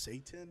worshiping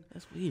Satan.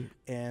 That's weird.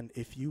 And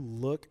if you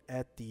look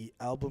at the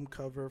album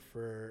cover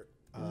for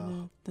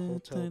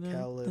Hotel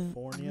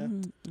California,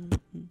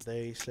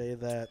 they say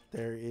that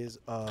there is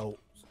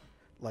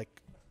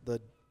like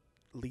the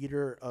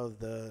leader of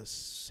the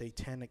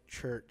Satanic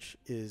Church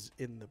is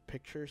in the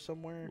picture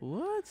somewhere.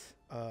 What?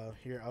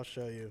 Here, I'll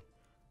show you.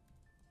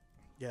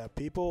 Yeah,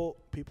 people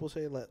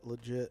say that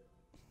legit.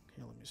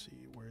 Here, let me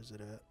see. Where is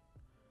it at?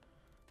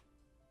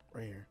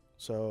 Right here.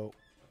 So,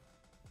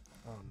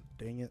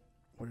 dang it.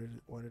 Why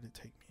did it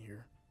take me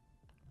here?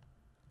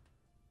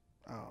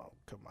 Oh,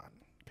 come on.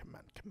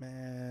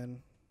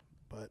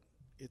 But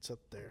it's up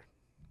there.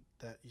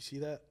 That you see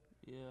that?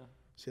 Yeah.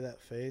 See that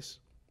face?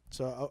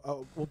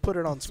 So we'll put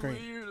it on screen.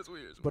 It's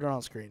weird. Put it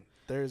on screen.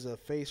 There's a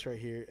face right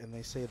here, and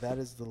they say that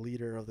is the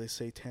leader of the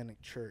Satanic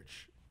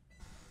Church.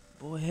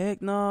 Boy,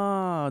 heck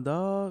nah,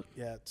 dog.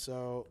 Yeah,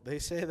 so they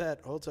say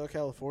that Hotel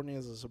California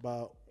is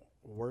about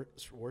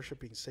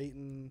worshiping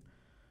Satan.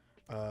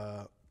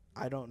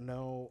 I don't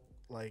know,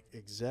 like,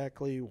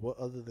 exactly what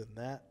other than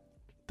that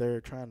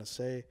they're trying to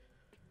say.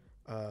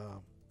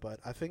 But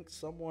I think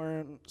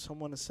someone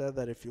has said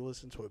that if you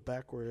listen to it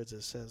backwards,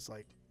 it says,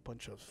 like, a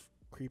bunch of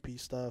creepy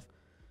stuff.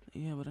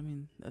 Yeah, but I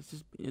mean,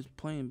 it's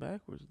playing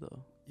backwards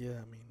though. Yeah,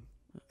 I mean,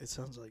 it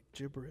sounds like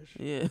gibberish,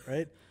 Yeah.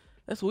 right?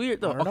 That's weird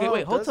though. I don't Okay, know,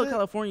 wait. does Hotel it?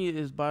 California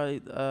is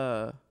by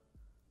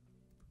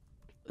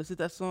is it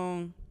that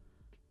song?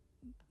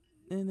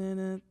 Yeah,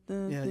 it's that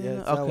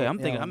Okay, one. I'm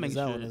thinking. Yeah, I'm making is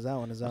that sure. one, is that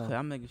one, is that Okay, one.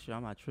 I'm making sure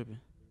I'm not tripping.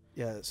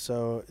 Yeah,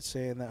 so it's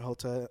saying that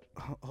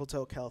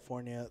Hotel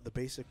California, the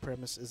basic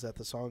premise is that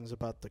the song is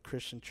about the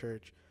Christian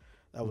church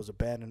that was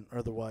abandoned or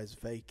otherwise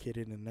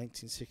vacated in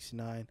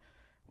 1969,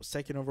 was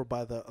taken over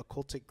by the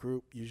occultic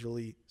group,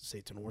 usually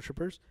Satan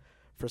worshippers.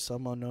 For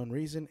some unknown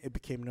reason, it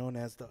became known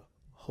as the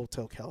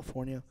Hotel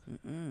California.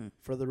 Mm-mm.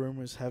 Further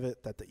rumors have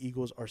it that the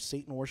Eagles are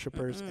Satan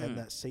worshippers Mm-mm. and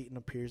that Satan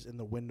appears in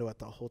the window at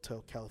the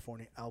Hotel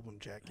California album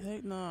jacket,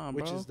 Heck nah,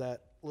 bro. which is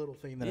that little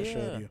thing that I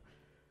showed Yeah. you.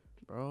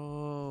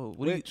 Bro,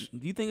 Which-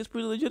 do you think it's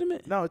pretty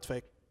legitimate? No, it's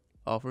fake.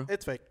 Offer.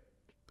 It's fake.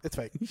 It's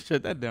fake. You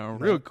shut that down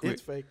No, real quick.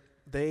 It's fake.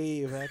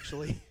 They've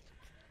actually.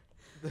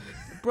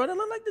 Bro, that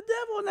look like the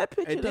devil in that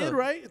picture. It did, though.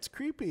 right? It's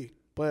creepy.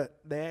 But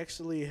they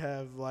actually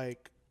have,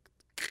 like,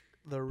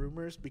 the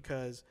rumors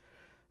because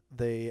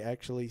they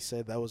actually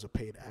said that was a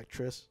paid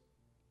actress.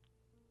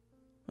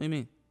 What do you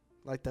mean?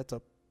 Like, that's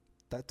a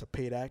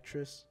paid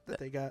actress that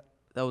they got.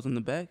 That was in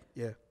the back?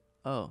 Yeah.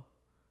 Oh.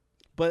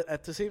 But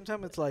at the same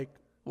time, it's like,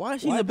 Why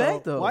is she in the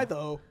back, though? Why,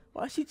 though?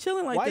 Why is she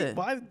chilling like that?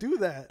 Why do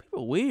that?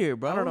 People weird,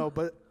 bro. I don't know,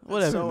 but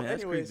Whatever, so man.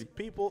 That's anyways, creepy.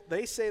 people,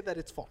 they say that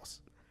it's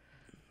false.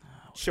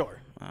 Sure.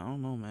 I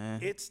don't know,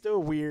 man. It's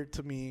still weird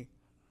to me.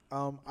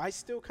 I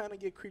still kind of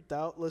get creeped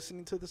out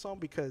listening to the song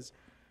because,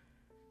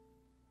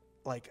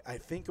 like, I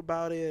think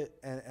about it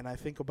and I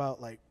think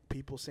about, like,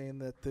 people saying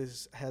that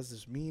this has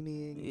this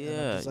meaning. And I'm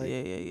Yeah, just like, yeah.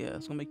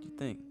 It's going to make you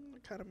think.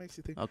 It kind of makes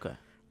you think. Okay.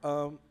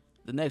 The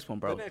The next one,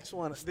 bro. next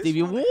one. Stevie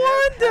this one Wonder.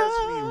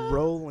 has me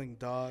rolling,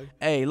 dog.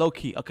 Hey, low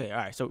key. Okay, all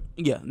right. So,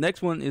 yeah,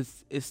 next one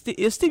is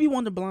Stevie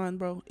Wonder blind,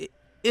 bro?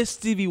 It's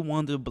Stevie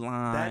Wonder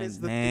blind, That is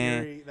the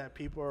man. theory that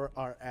people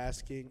are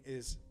asking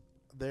is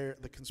the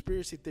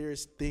conspiracy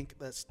theorists think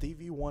that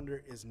Stevie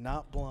Wonder is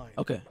not blind.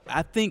 Okay,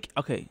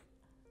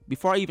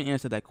 before I even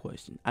answer that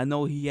question, I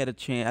know he had a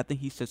chance. I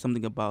think he said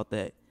something about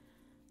that.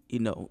 You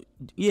know,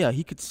 yeah,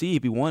 he could see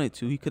if he wanted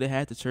to. He could have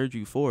had the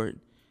surgery for it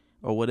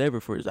or whatever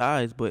for his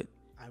eyes, but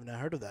I've not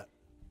heard of that.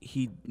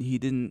 he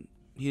didn't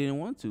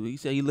want to. He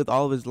said he lived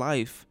all of his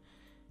life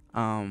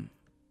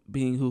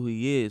being who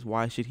he is.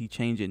 Why should he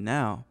change it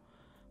now?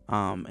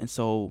 And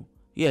so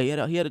yeah, he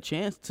had a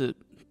chance to,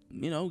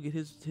 get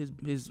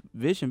his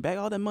vision back.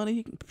 All that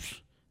money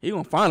he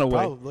gonna find a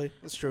way. Probably.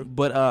 That's true.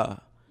 But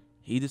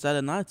he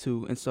decided not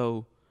to, and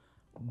so.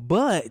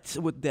 But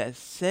with that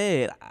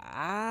said,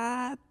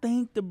 I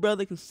think the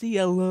brother can see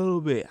a little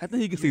bit. I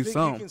think he can You see think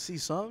some. you can see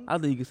some? I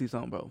think he can see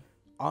something, bro.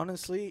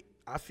 Honestly,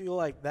 I feel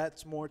like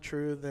that's more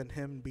true than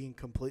him being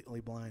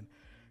completely blind.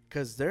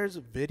 Because there's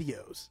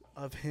videos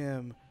of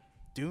him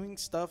doing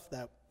stuff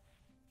that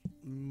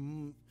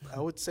I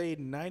would say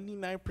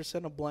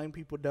 99% of blind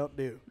people don't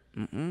do.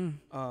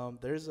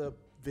 There's a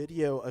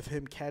video of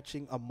him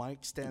catching a mic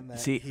stand that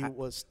he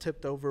was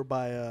tipped over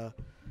by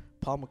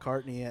Paul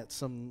McCartney at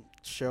some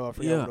show. I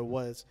forgot what it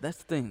was. That's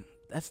the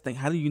thing.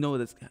 How do you know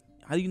this?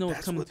 How do you know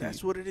it's coming to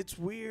That's you? what it's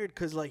weird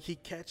because like he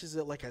catches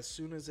it like as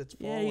soon as it's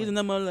falling. Yeah, he's in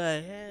the mode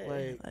like,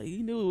 hey, like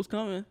he knew it was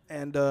coming.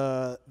 And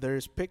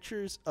there's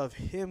pictures of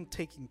him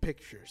taking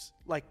pictures,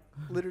 like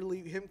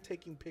literally him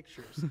taking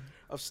pictures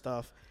of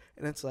stuff.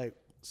 And it's like,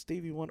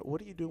 Stevie Wonder,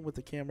 what are you doing with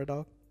the camera,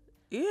 dog?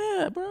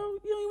 Yeah, bro, you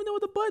don't even know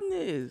what the button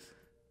is.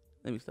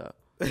 Let me stop.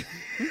 Let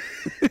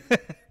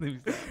me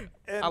stop.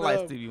 And, I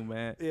like Stevie,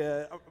 man.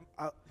 Yeah,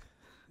 I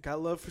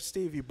got love for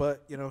Stevie,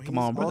 but he's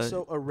on, brother.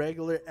 also a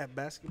regular at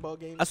basketball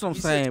games. That's what I'm he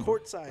saying. Sits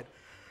courtside.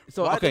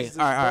 So Why okay, does this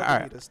all bother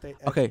right. me to stay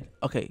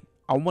Okay.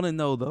 I want to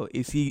know though,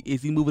 is he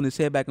moving his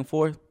head back and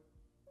forth?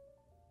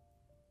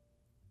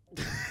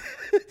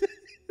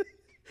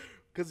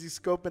 Because he's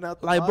scoping out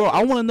the Like, bro,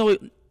 I audience? want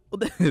to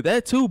know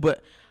that too,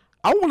 but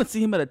I want to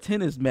see him at a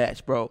tennis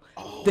match, bro.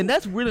 Then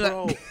that's really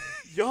Bro, like.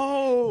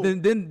 yo.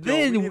 Then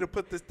we need to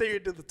put this theory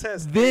to the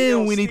test. Then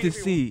Yo, we need to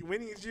Stevie, see. We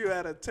need you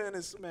at a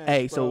tennis match.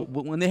 Hey, bro. so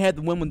when they had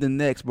the Wimbledon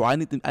next, bro, I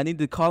need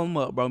to call him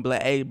up, bro, and be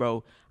like, hey,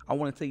 bro, I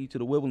want to take you to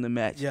the Wimbledon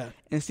match. Yeah.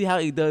 And see how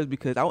he does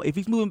because if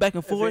he's moving back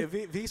and forth,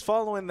 if he's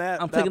following that,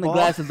 I'm that taking ball, the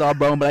glasses off,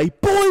 bro, and be like,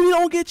 boy, we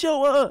don't get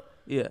your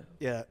Yeah.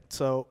 Yeah.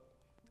 So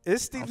is I'm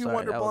Stevie sorry,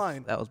 Wonder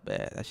blind? That was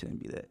bad. That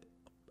shouldn't be that.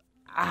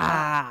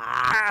 I'm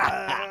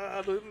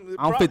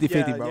I'm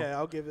 50-50, bro. Yeah,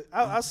 I'll give it.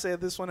 I'll say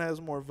this one has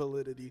more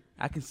validity.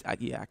 I think.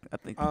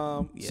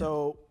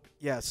 So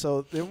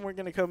then we're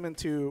gonna come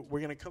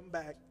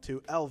back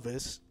to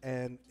Elvis,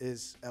 and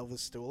is Elvis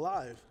still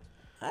alive?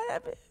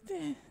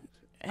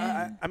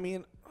 I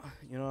mean,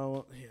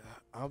 I'll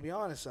be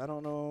honest. I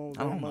don't know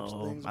very much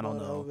things about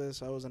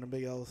Elvis. I wasn't a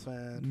big Elvis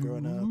fan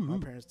growing up. My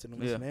parents didn't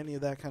listen to any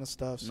of that kind of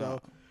stuff. So,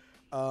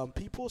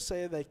 people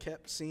say they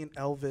kept seeing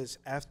Elvis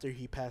after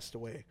he passed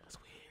away. That's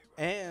weird.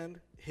 And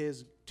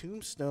his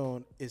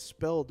tombstone is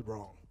spelled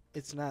wrong.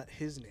 It's not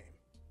his name.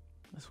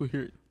 That's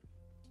weird.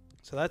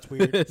 So that's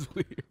weird. That's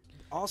weird.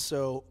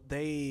 Also,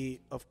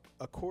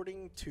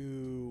 according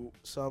to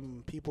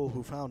some people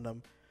who found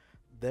them,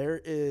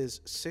 there's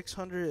a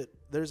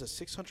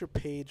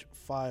 600-page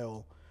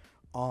file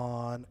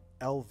on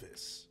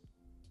Elvis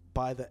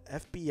by the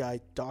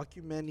FBI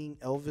documenting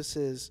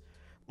Elvis's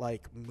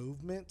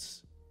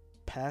movements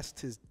past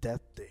his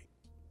death date.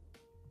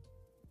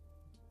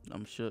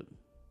 I'm shook.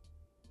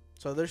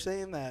 So they're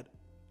saying that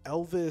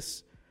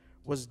Elvis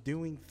was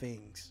doing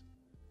things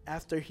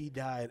after he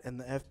died, and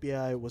the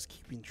FBI was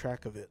keeping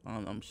track of it.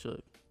 I'm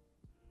shook.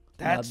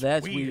 That's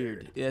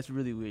weird. Yeah, that's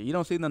really weird. You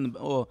don't see nothing.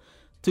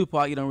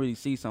 Tupac, you don't really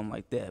see something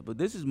like that. But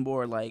this is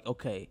more like,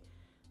 okay,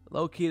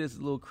 low key, it's a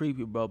little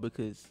creepy, bro,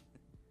 because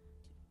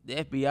the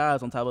FBI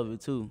is on top of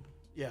it too.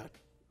 Yeah,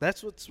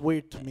 that's what's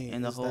weird to me.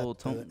 And the is whole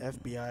that the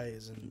FBI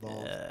is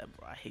involved. Yeah,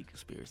 bro, I hate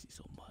conspiracy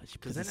so much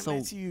Because because then it's it so.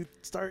 makes you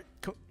start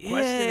Yeah,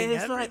 questioning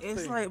it's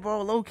everything. like,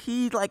 bro, low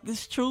key, like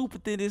it's true,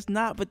 but then it's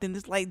not. But then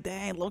it's like,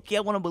 dang, low key,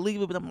 I want to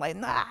believe it, but I'm like,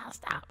 nah,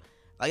 stop.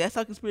 Like that's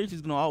how conspiracy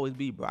is gonna always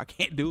be, bro. I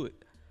can't do it.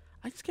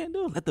 I just can't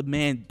do it. Let the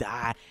man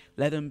die.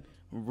 Let him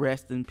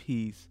rest in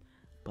peace.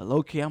 But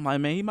low key, I'm like,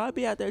 man, he might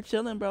be out there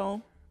chilling, bro, Yeah,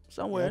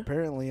 somewhere.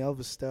 apparently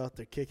Elvis is still out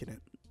there kicking it.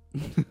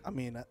 I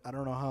mean, I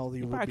don't know how old he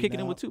He would probably be kicking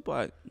now. it with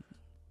Tupac.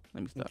 Let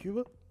me In stop.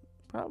 Cuba.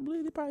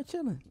 Probably they probably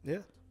chilling, Yeah,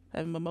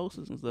 having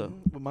mimosas and stuff.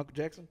 with Michael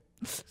Jackson.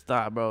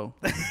 Stop, bro.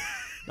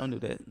 Don't do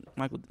that.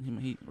 Michael,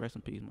 he rest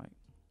in peace, Mike.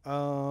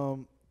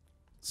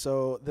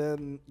 So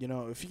then,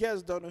 if you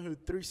guys don't know who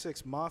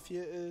 3-6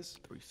 Mafia is,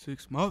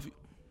 3-6 Mafia.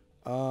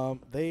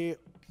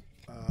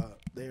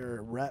 they're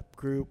a rap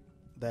group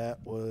that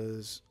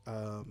was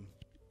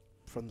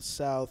from the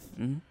South.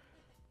 Mm-hmm.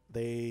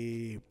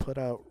 They put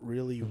out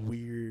really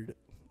weird.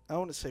 I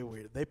want to say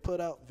weird. They put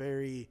out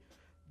very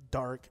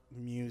dark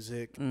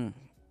music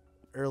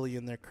early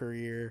in their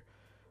career.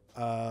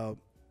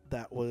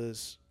 That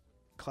was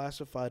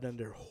classified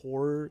under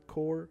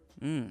horrorcore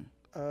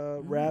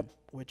rap,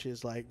 which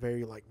is like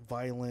very like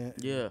violent,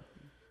 and Yeah.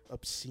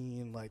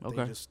 obscene. Like Okay.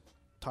 they just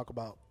talk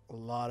about a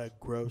lot of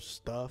gross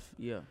stuff.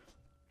 Yeah.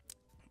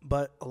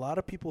 But a lot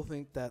of people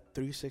think that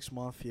 3-6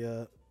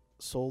 Mafia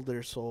sold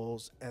their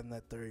souls and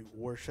that they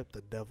worship the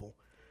devil.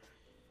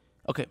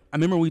 Okay, I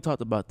remember we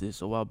talked about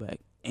this a while back,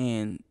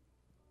 and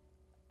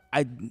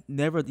I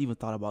never even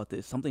thought about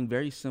this. Something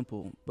very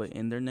simple, but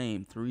in their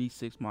name,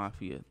 3-6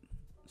 Mafia,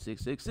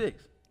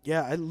 666.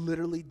 Yeah, I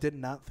literally did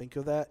not think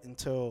of that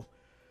until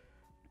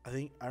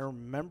I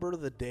remember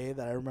the day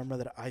that I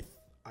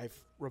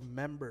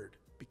remembered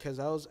because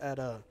I was at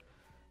a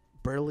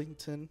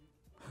Burlington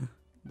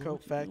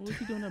Coke factory. What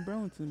you doing at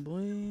Burlington,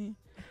 boy?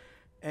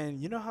 And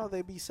you know how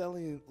they be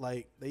selling,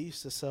 like, they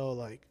used to sell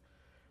like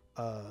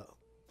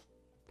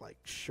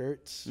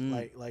shirts,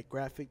 like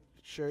graphic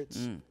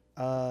shirts,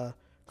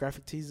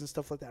 graphic tees and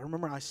stuff like that. I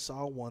remember I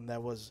saw one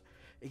that was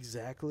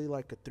exactly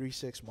like a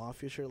 3-6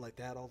 Mafia shirt, like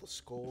they had all the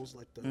skulls,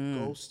 like the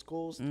ghost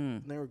skulls,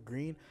 and they were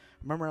green.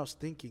 I remember I was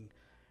thinking,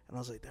 and I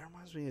was like, that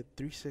reminds me of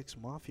 3-6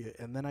 Mafia.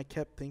 And then I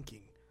kept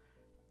thinking,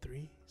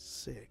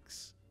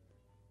 3-6.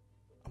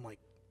 I'm like,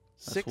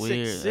 That's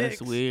 666. weird.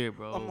 That's weird,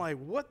 bro. I'm like,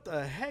 what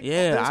the heck?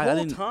 Yeah, this I whole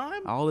didn't-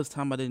 time? all this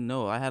time I didn't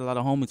know. I had a lot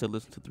of homies that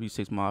listen to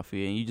 3-6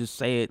 Mafia, and you just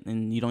say it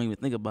and you don't even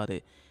think about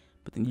it.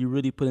 But then you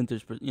really put into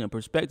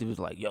perspective. It's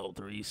like, yo,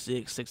 3-6,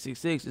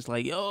 666. It's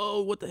like,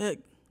 yo, what the heck?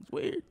 It's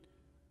weird.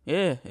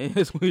 Yeah,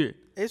 it's weird.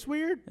 It's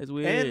weird. It's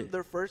weird. And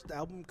their first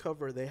album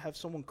cover, they have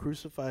someone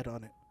crucified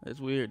on it. It's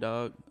weird,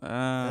 dog. Oh, I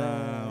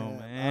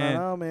man.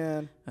 don't know,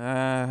 man.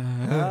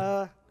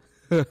 Ah.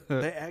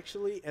 They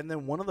actually, and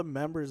then one of the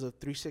members of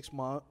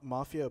 3-6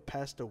 Mafia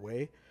passed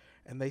away,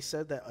 and they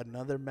said that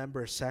another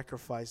member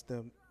sacrificed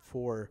them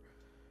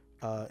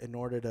in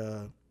order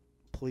to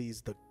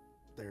please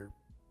their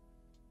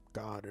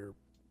god or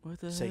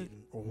What the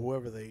Satan or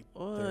whoever they heck?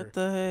 What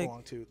the heck?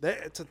 belong to.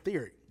 It's a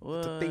theory. What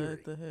It's a theory.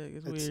 the heck?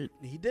 It's weird.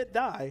 He did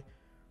die,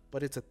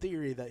 but it's a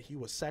theory that he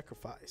was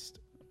sacrificed.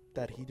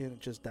 That he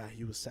didn't just die;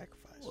 he was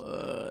sacrificed.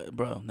 What?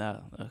 Bro,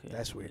 no. Okay.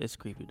 That's weird. It's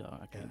creepy, dog.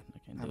 I can't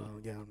I do don't it. know.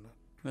 Yeah, I don't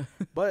know.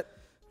 But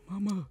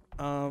Mama.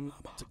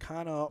 to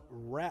kind of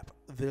wrap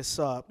this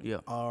up, Yeah.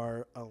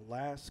 our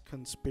last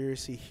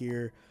conspiracy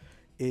here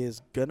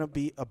is gonna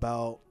be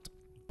about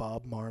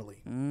Bob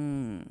Marley.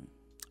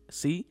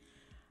 See,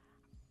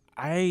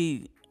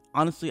 I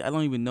honestly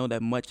don't even know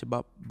that much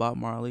about Bob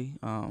Marley.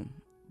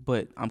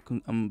 But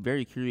I'm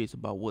very curious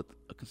about what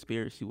a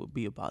conspiracy would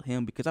be about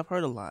him because I've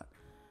heard a lot.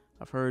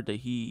 I've heard that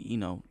he,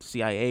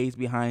 CIA's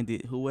behind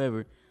it,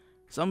 whoever.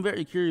 So I'm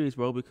very curious,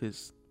 bro,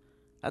 because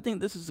I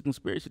think this is a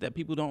conspiracy that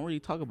people don't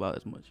really talk about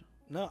as much.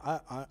 No,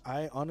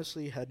 I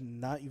honestly had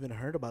not even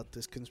heard about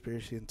this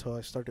conspiracy until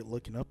I started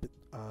looking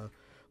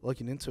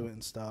into it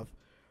and stuff.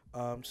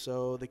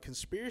 So the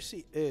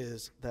conspiracy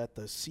is that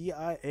the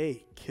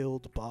CIA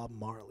killed Bob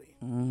Marley.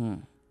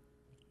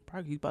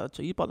 Probably he's about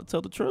to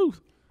tell the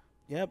truth.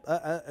 Yeah,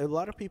 a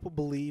lot of people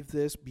believe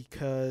this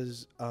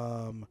because,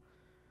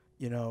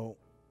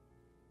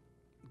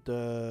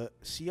 the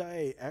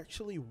CIA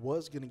actually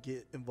was going to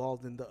get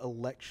involved in the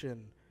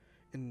election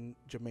in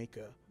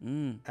Jamaica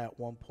at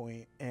one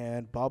point,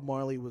 and Bob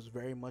Marley was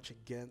very much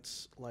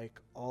against like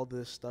all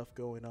this stuff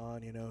going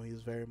on. He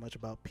was very much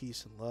about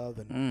peace and love,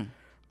 and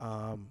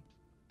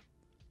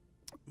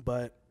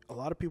but a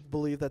lot of people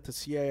believe that the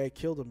CIA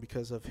killed him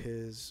because of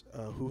his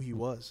who he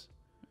was.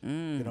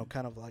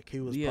 Kind of like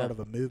he was part of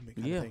a movement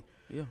kind of thing.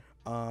 Yeah.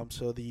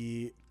 So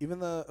even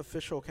the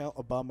official account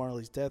of Bob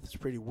Marley's death is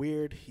pretty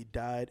weird. He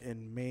died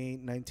in May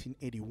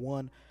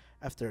 1981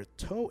 after a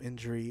toe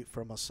injury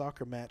from a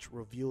soccer match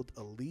revealed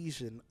a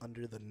lesion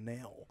under the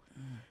nail.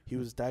 He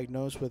was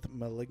diagnosed with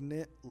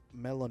malignant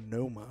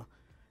melanoma,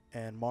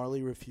 and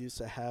Marley refused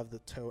to have the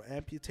toe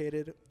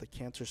amputated. The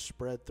cancer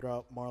spread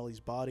throughout Marley's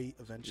body,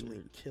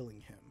 eventually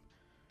killing him.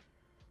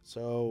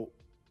 So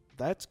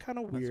that's kind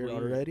of weird,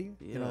 already.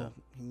 Yeah. You know,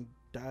 he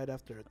died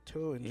after a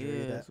toe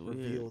injury that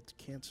revealed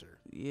cancer.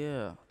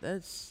 Yeah,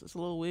 that's a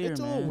little weird, It's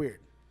a little weird.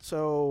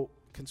 So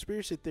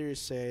conspiracy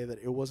theorists say that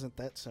it wasn't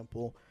that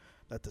simple,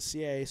 that the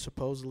CIA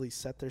supposedly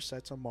set their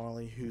sights on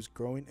Marley, whose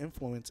growing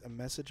influence and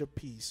message of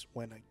peace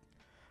went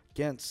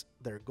against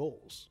their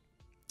goals.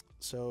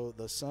 So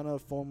the son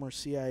of former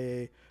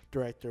CIA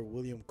director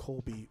William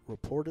Colby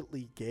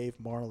reportedly gave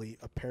Marley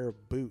a pair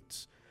of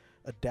boots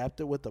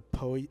adapted with a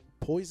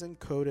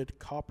poison-coated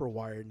copper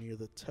wire near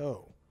the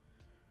toe.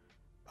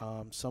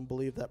 Some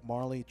believe that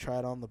Marley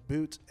tried on the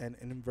boots and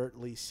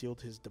inadvertently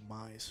sealed his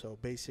demise. So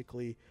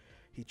basically,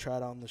 he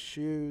tried on the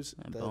shoes,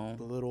 the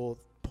little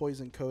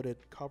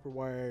poison-coated copper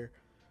wire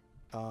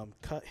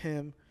cut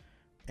him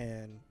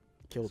and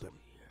killed him.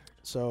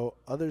 So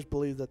others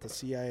believe that the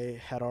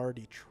CIA had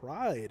already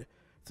tried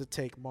to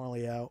take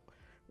Marley out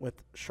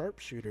with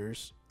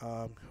sharpshooters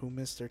who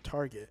missed their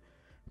target.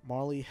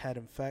 Marley had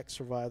in fact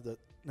survived the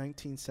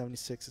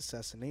 1976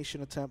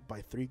 assassination attempt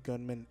by 3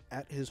 gunmen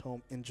at his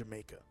home in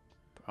Jamaica.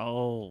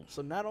 Oh.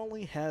 So not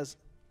only has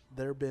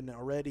there been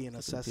already an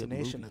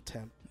assassination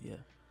attempt,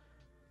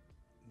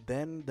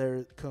 then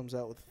there comes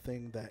out with the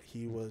thing that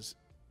he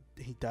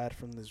died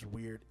from this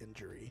weird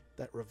injury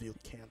that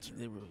revealed cancer.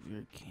 They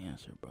revealed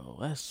cancer, bro.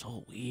 That's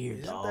so weird,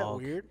 Isn't dog.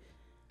 that weird?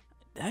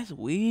 That's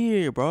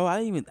weird, bro.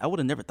 I would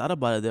have never thought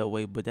about it that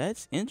way, but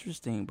that's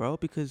interesting, bro,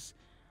 because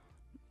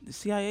the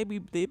CIA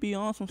they be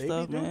on some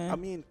stuff, man. I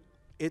mean,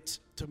 it's,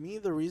 to me,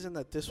 the reason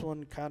that this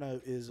one kind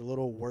of is a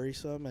little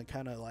worrisome and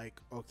kind of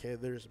like, okay,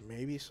 there's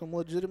maybe some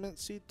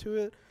legitimacy to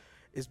it,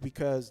 is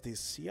because the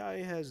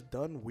CIA has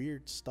done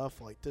weird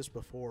stuff like this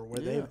before, where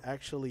they've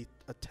actually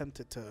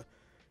attempted to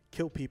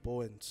kill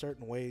people in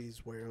certain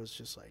ways where it was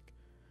just like,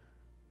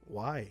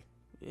 why?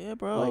 Yeah,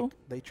 bro. Like,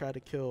 they tried to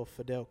kill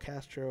Fidel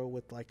Castro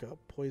with like a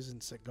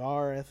poisoned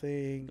cigar, I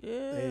think.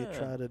 Yeah. They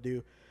try to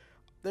do,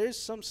 there's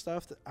some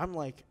stuff that I'm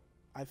like,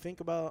 I think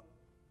about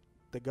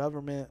the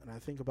government and I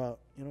think about,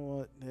 you know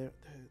what,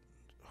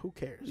 who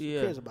cares? Who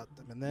cares about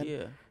them? And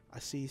then I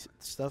see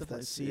stuff that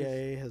like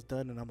CIA has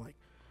done and I'm like,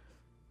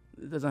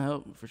 it doesn't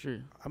help for sure.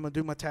 I'm going to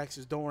do my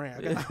taxes. Don't worry.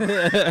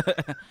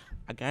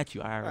 I got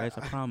you, IRS.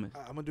 I promise.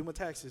 I'm going to do my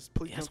taxes.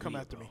 Please don't come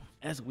after me.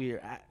 That's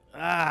weird.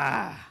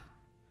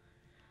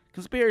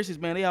 Conspiracies,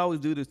 man, they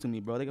always do this to me,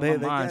 bro. They got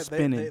my mind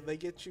spinning. They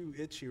get you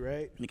itchy,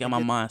 right? They got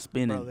my mind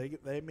spinning. Bro,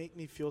 they make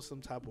me feel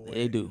some type of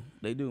way.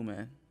 They do,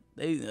 man.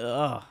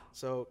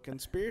 So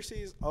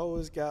conspiracies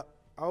always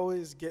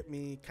get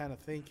me kind of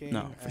thinking.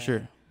 No, for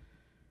sure.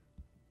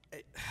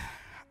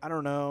 I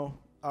don't know.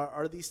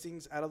 Are these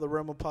things out of the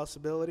realm of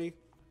possibility?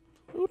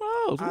 Who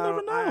knows? You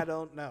never know. I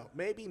don't know.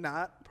 Maybe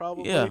not.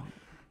 Probably. Yeah.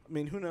 I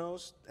mean, who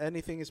knows?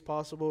 Anything is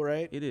possible,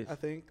 right? It is. I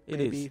think.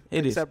 It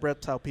Except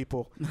reptile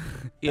people.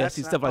 Yeah,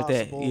 see stuff like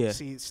that. Yeah.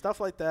 See stuff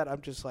like that.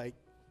 I'm just like,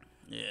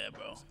 yeah,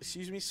 bro.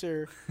 Excuse me,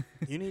 sir.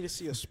 You need to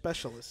see a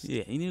specialist.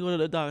 Yeah, you need to go to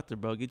the doctor,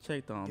 bro. Get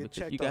checked on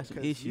because you got some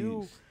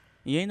issues.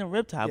 You ain't a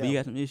reptile, but you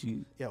got some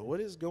issues. Yeah,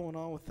 what is going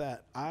on with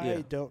that?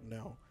 I don't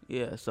know.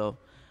 Yeah, so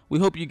we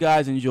hope you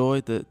guys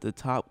enjoyed the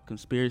top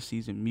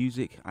conspiracies in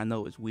music. I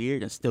know it's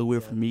weird. It's still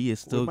weird for me.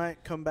 It's still. We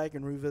might come back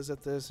and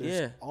revisit this.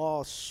 There's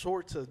all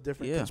sorts of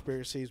different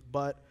conspiracies,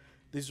 but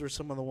these were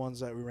some of the ones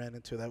that we ran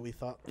into that we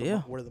thought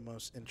were the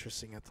most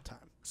interesting at the time.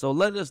 So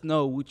let us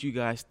know what you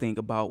guys think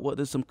about what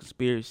are some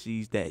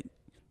conspiracies that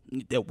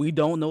we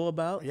don't know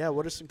about. Yeah,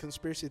 what are some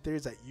conspiracy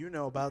theories that you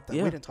know about that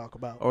we didn't talk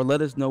about? Or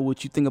let us know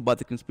what you think about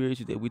the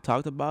conspiracy that we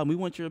talked about. And we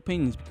want your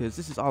opinions because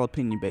this is all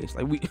opinion based.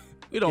 Like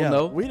we don't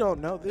know. We don't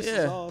know. This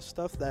is all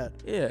stuff that.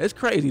 Yeah, it's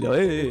crazy though.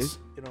 It is.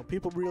 You know,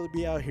 people really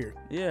be out here.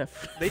 Yeah.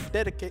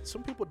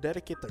 Some people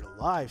dedicate their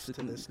lives to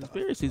this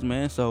conspiracies, stuff.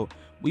 man. So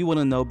we want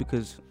to know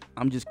because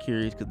I'm just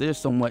curious because there's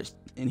so much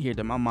in here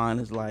that my mind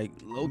is like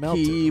low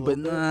key, but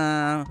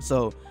nah.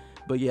 So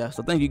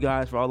thank you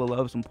guys for all the love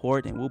and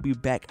support, and we'll be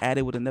back at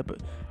it with another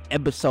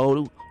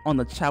episode on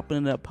the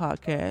Chopping It Up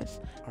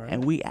podcast. All right.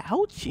 And we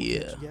out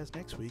here. See you guys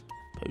next week.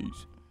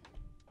 Peace.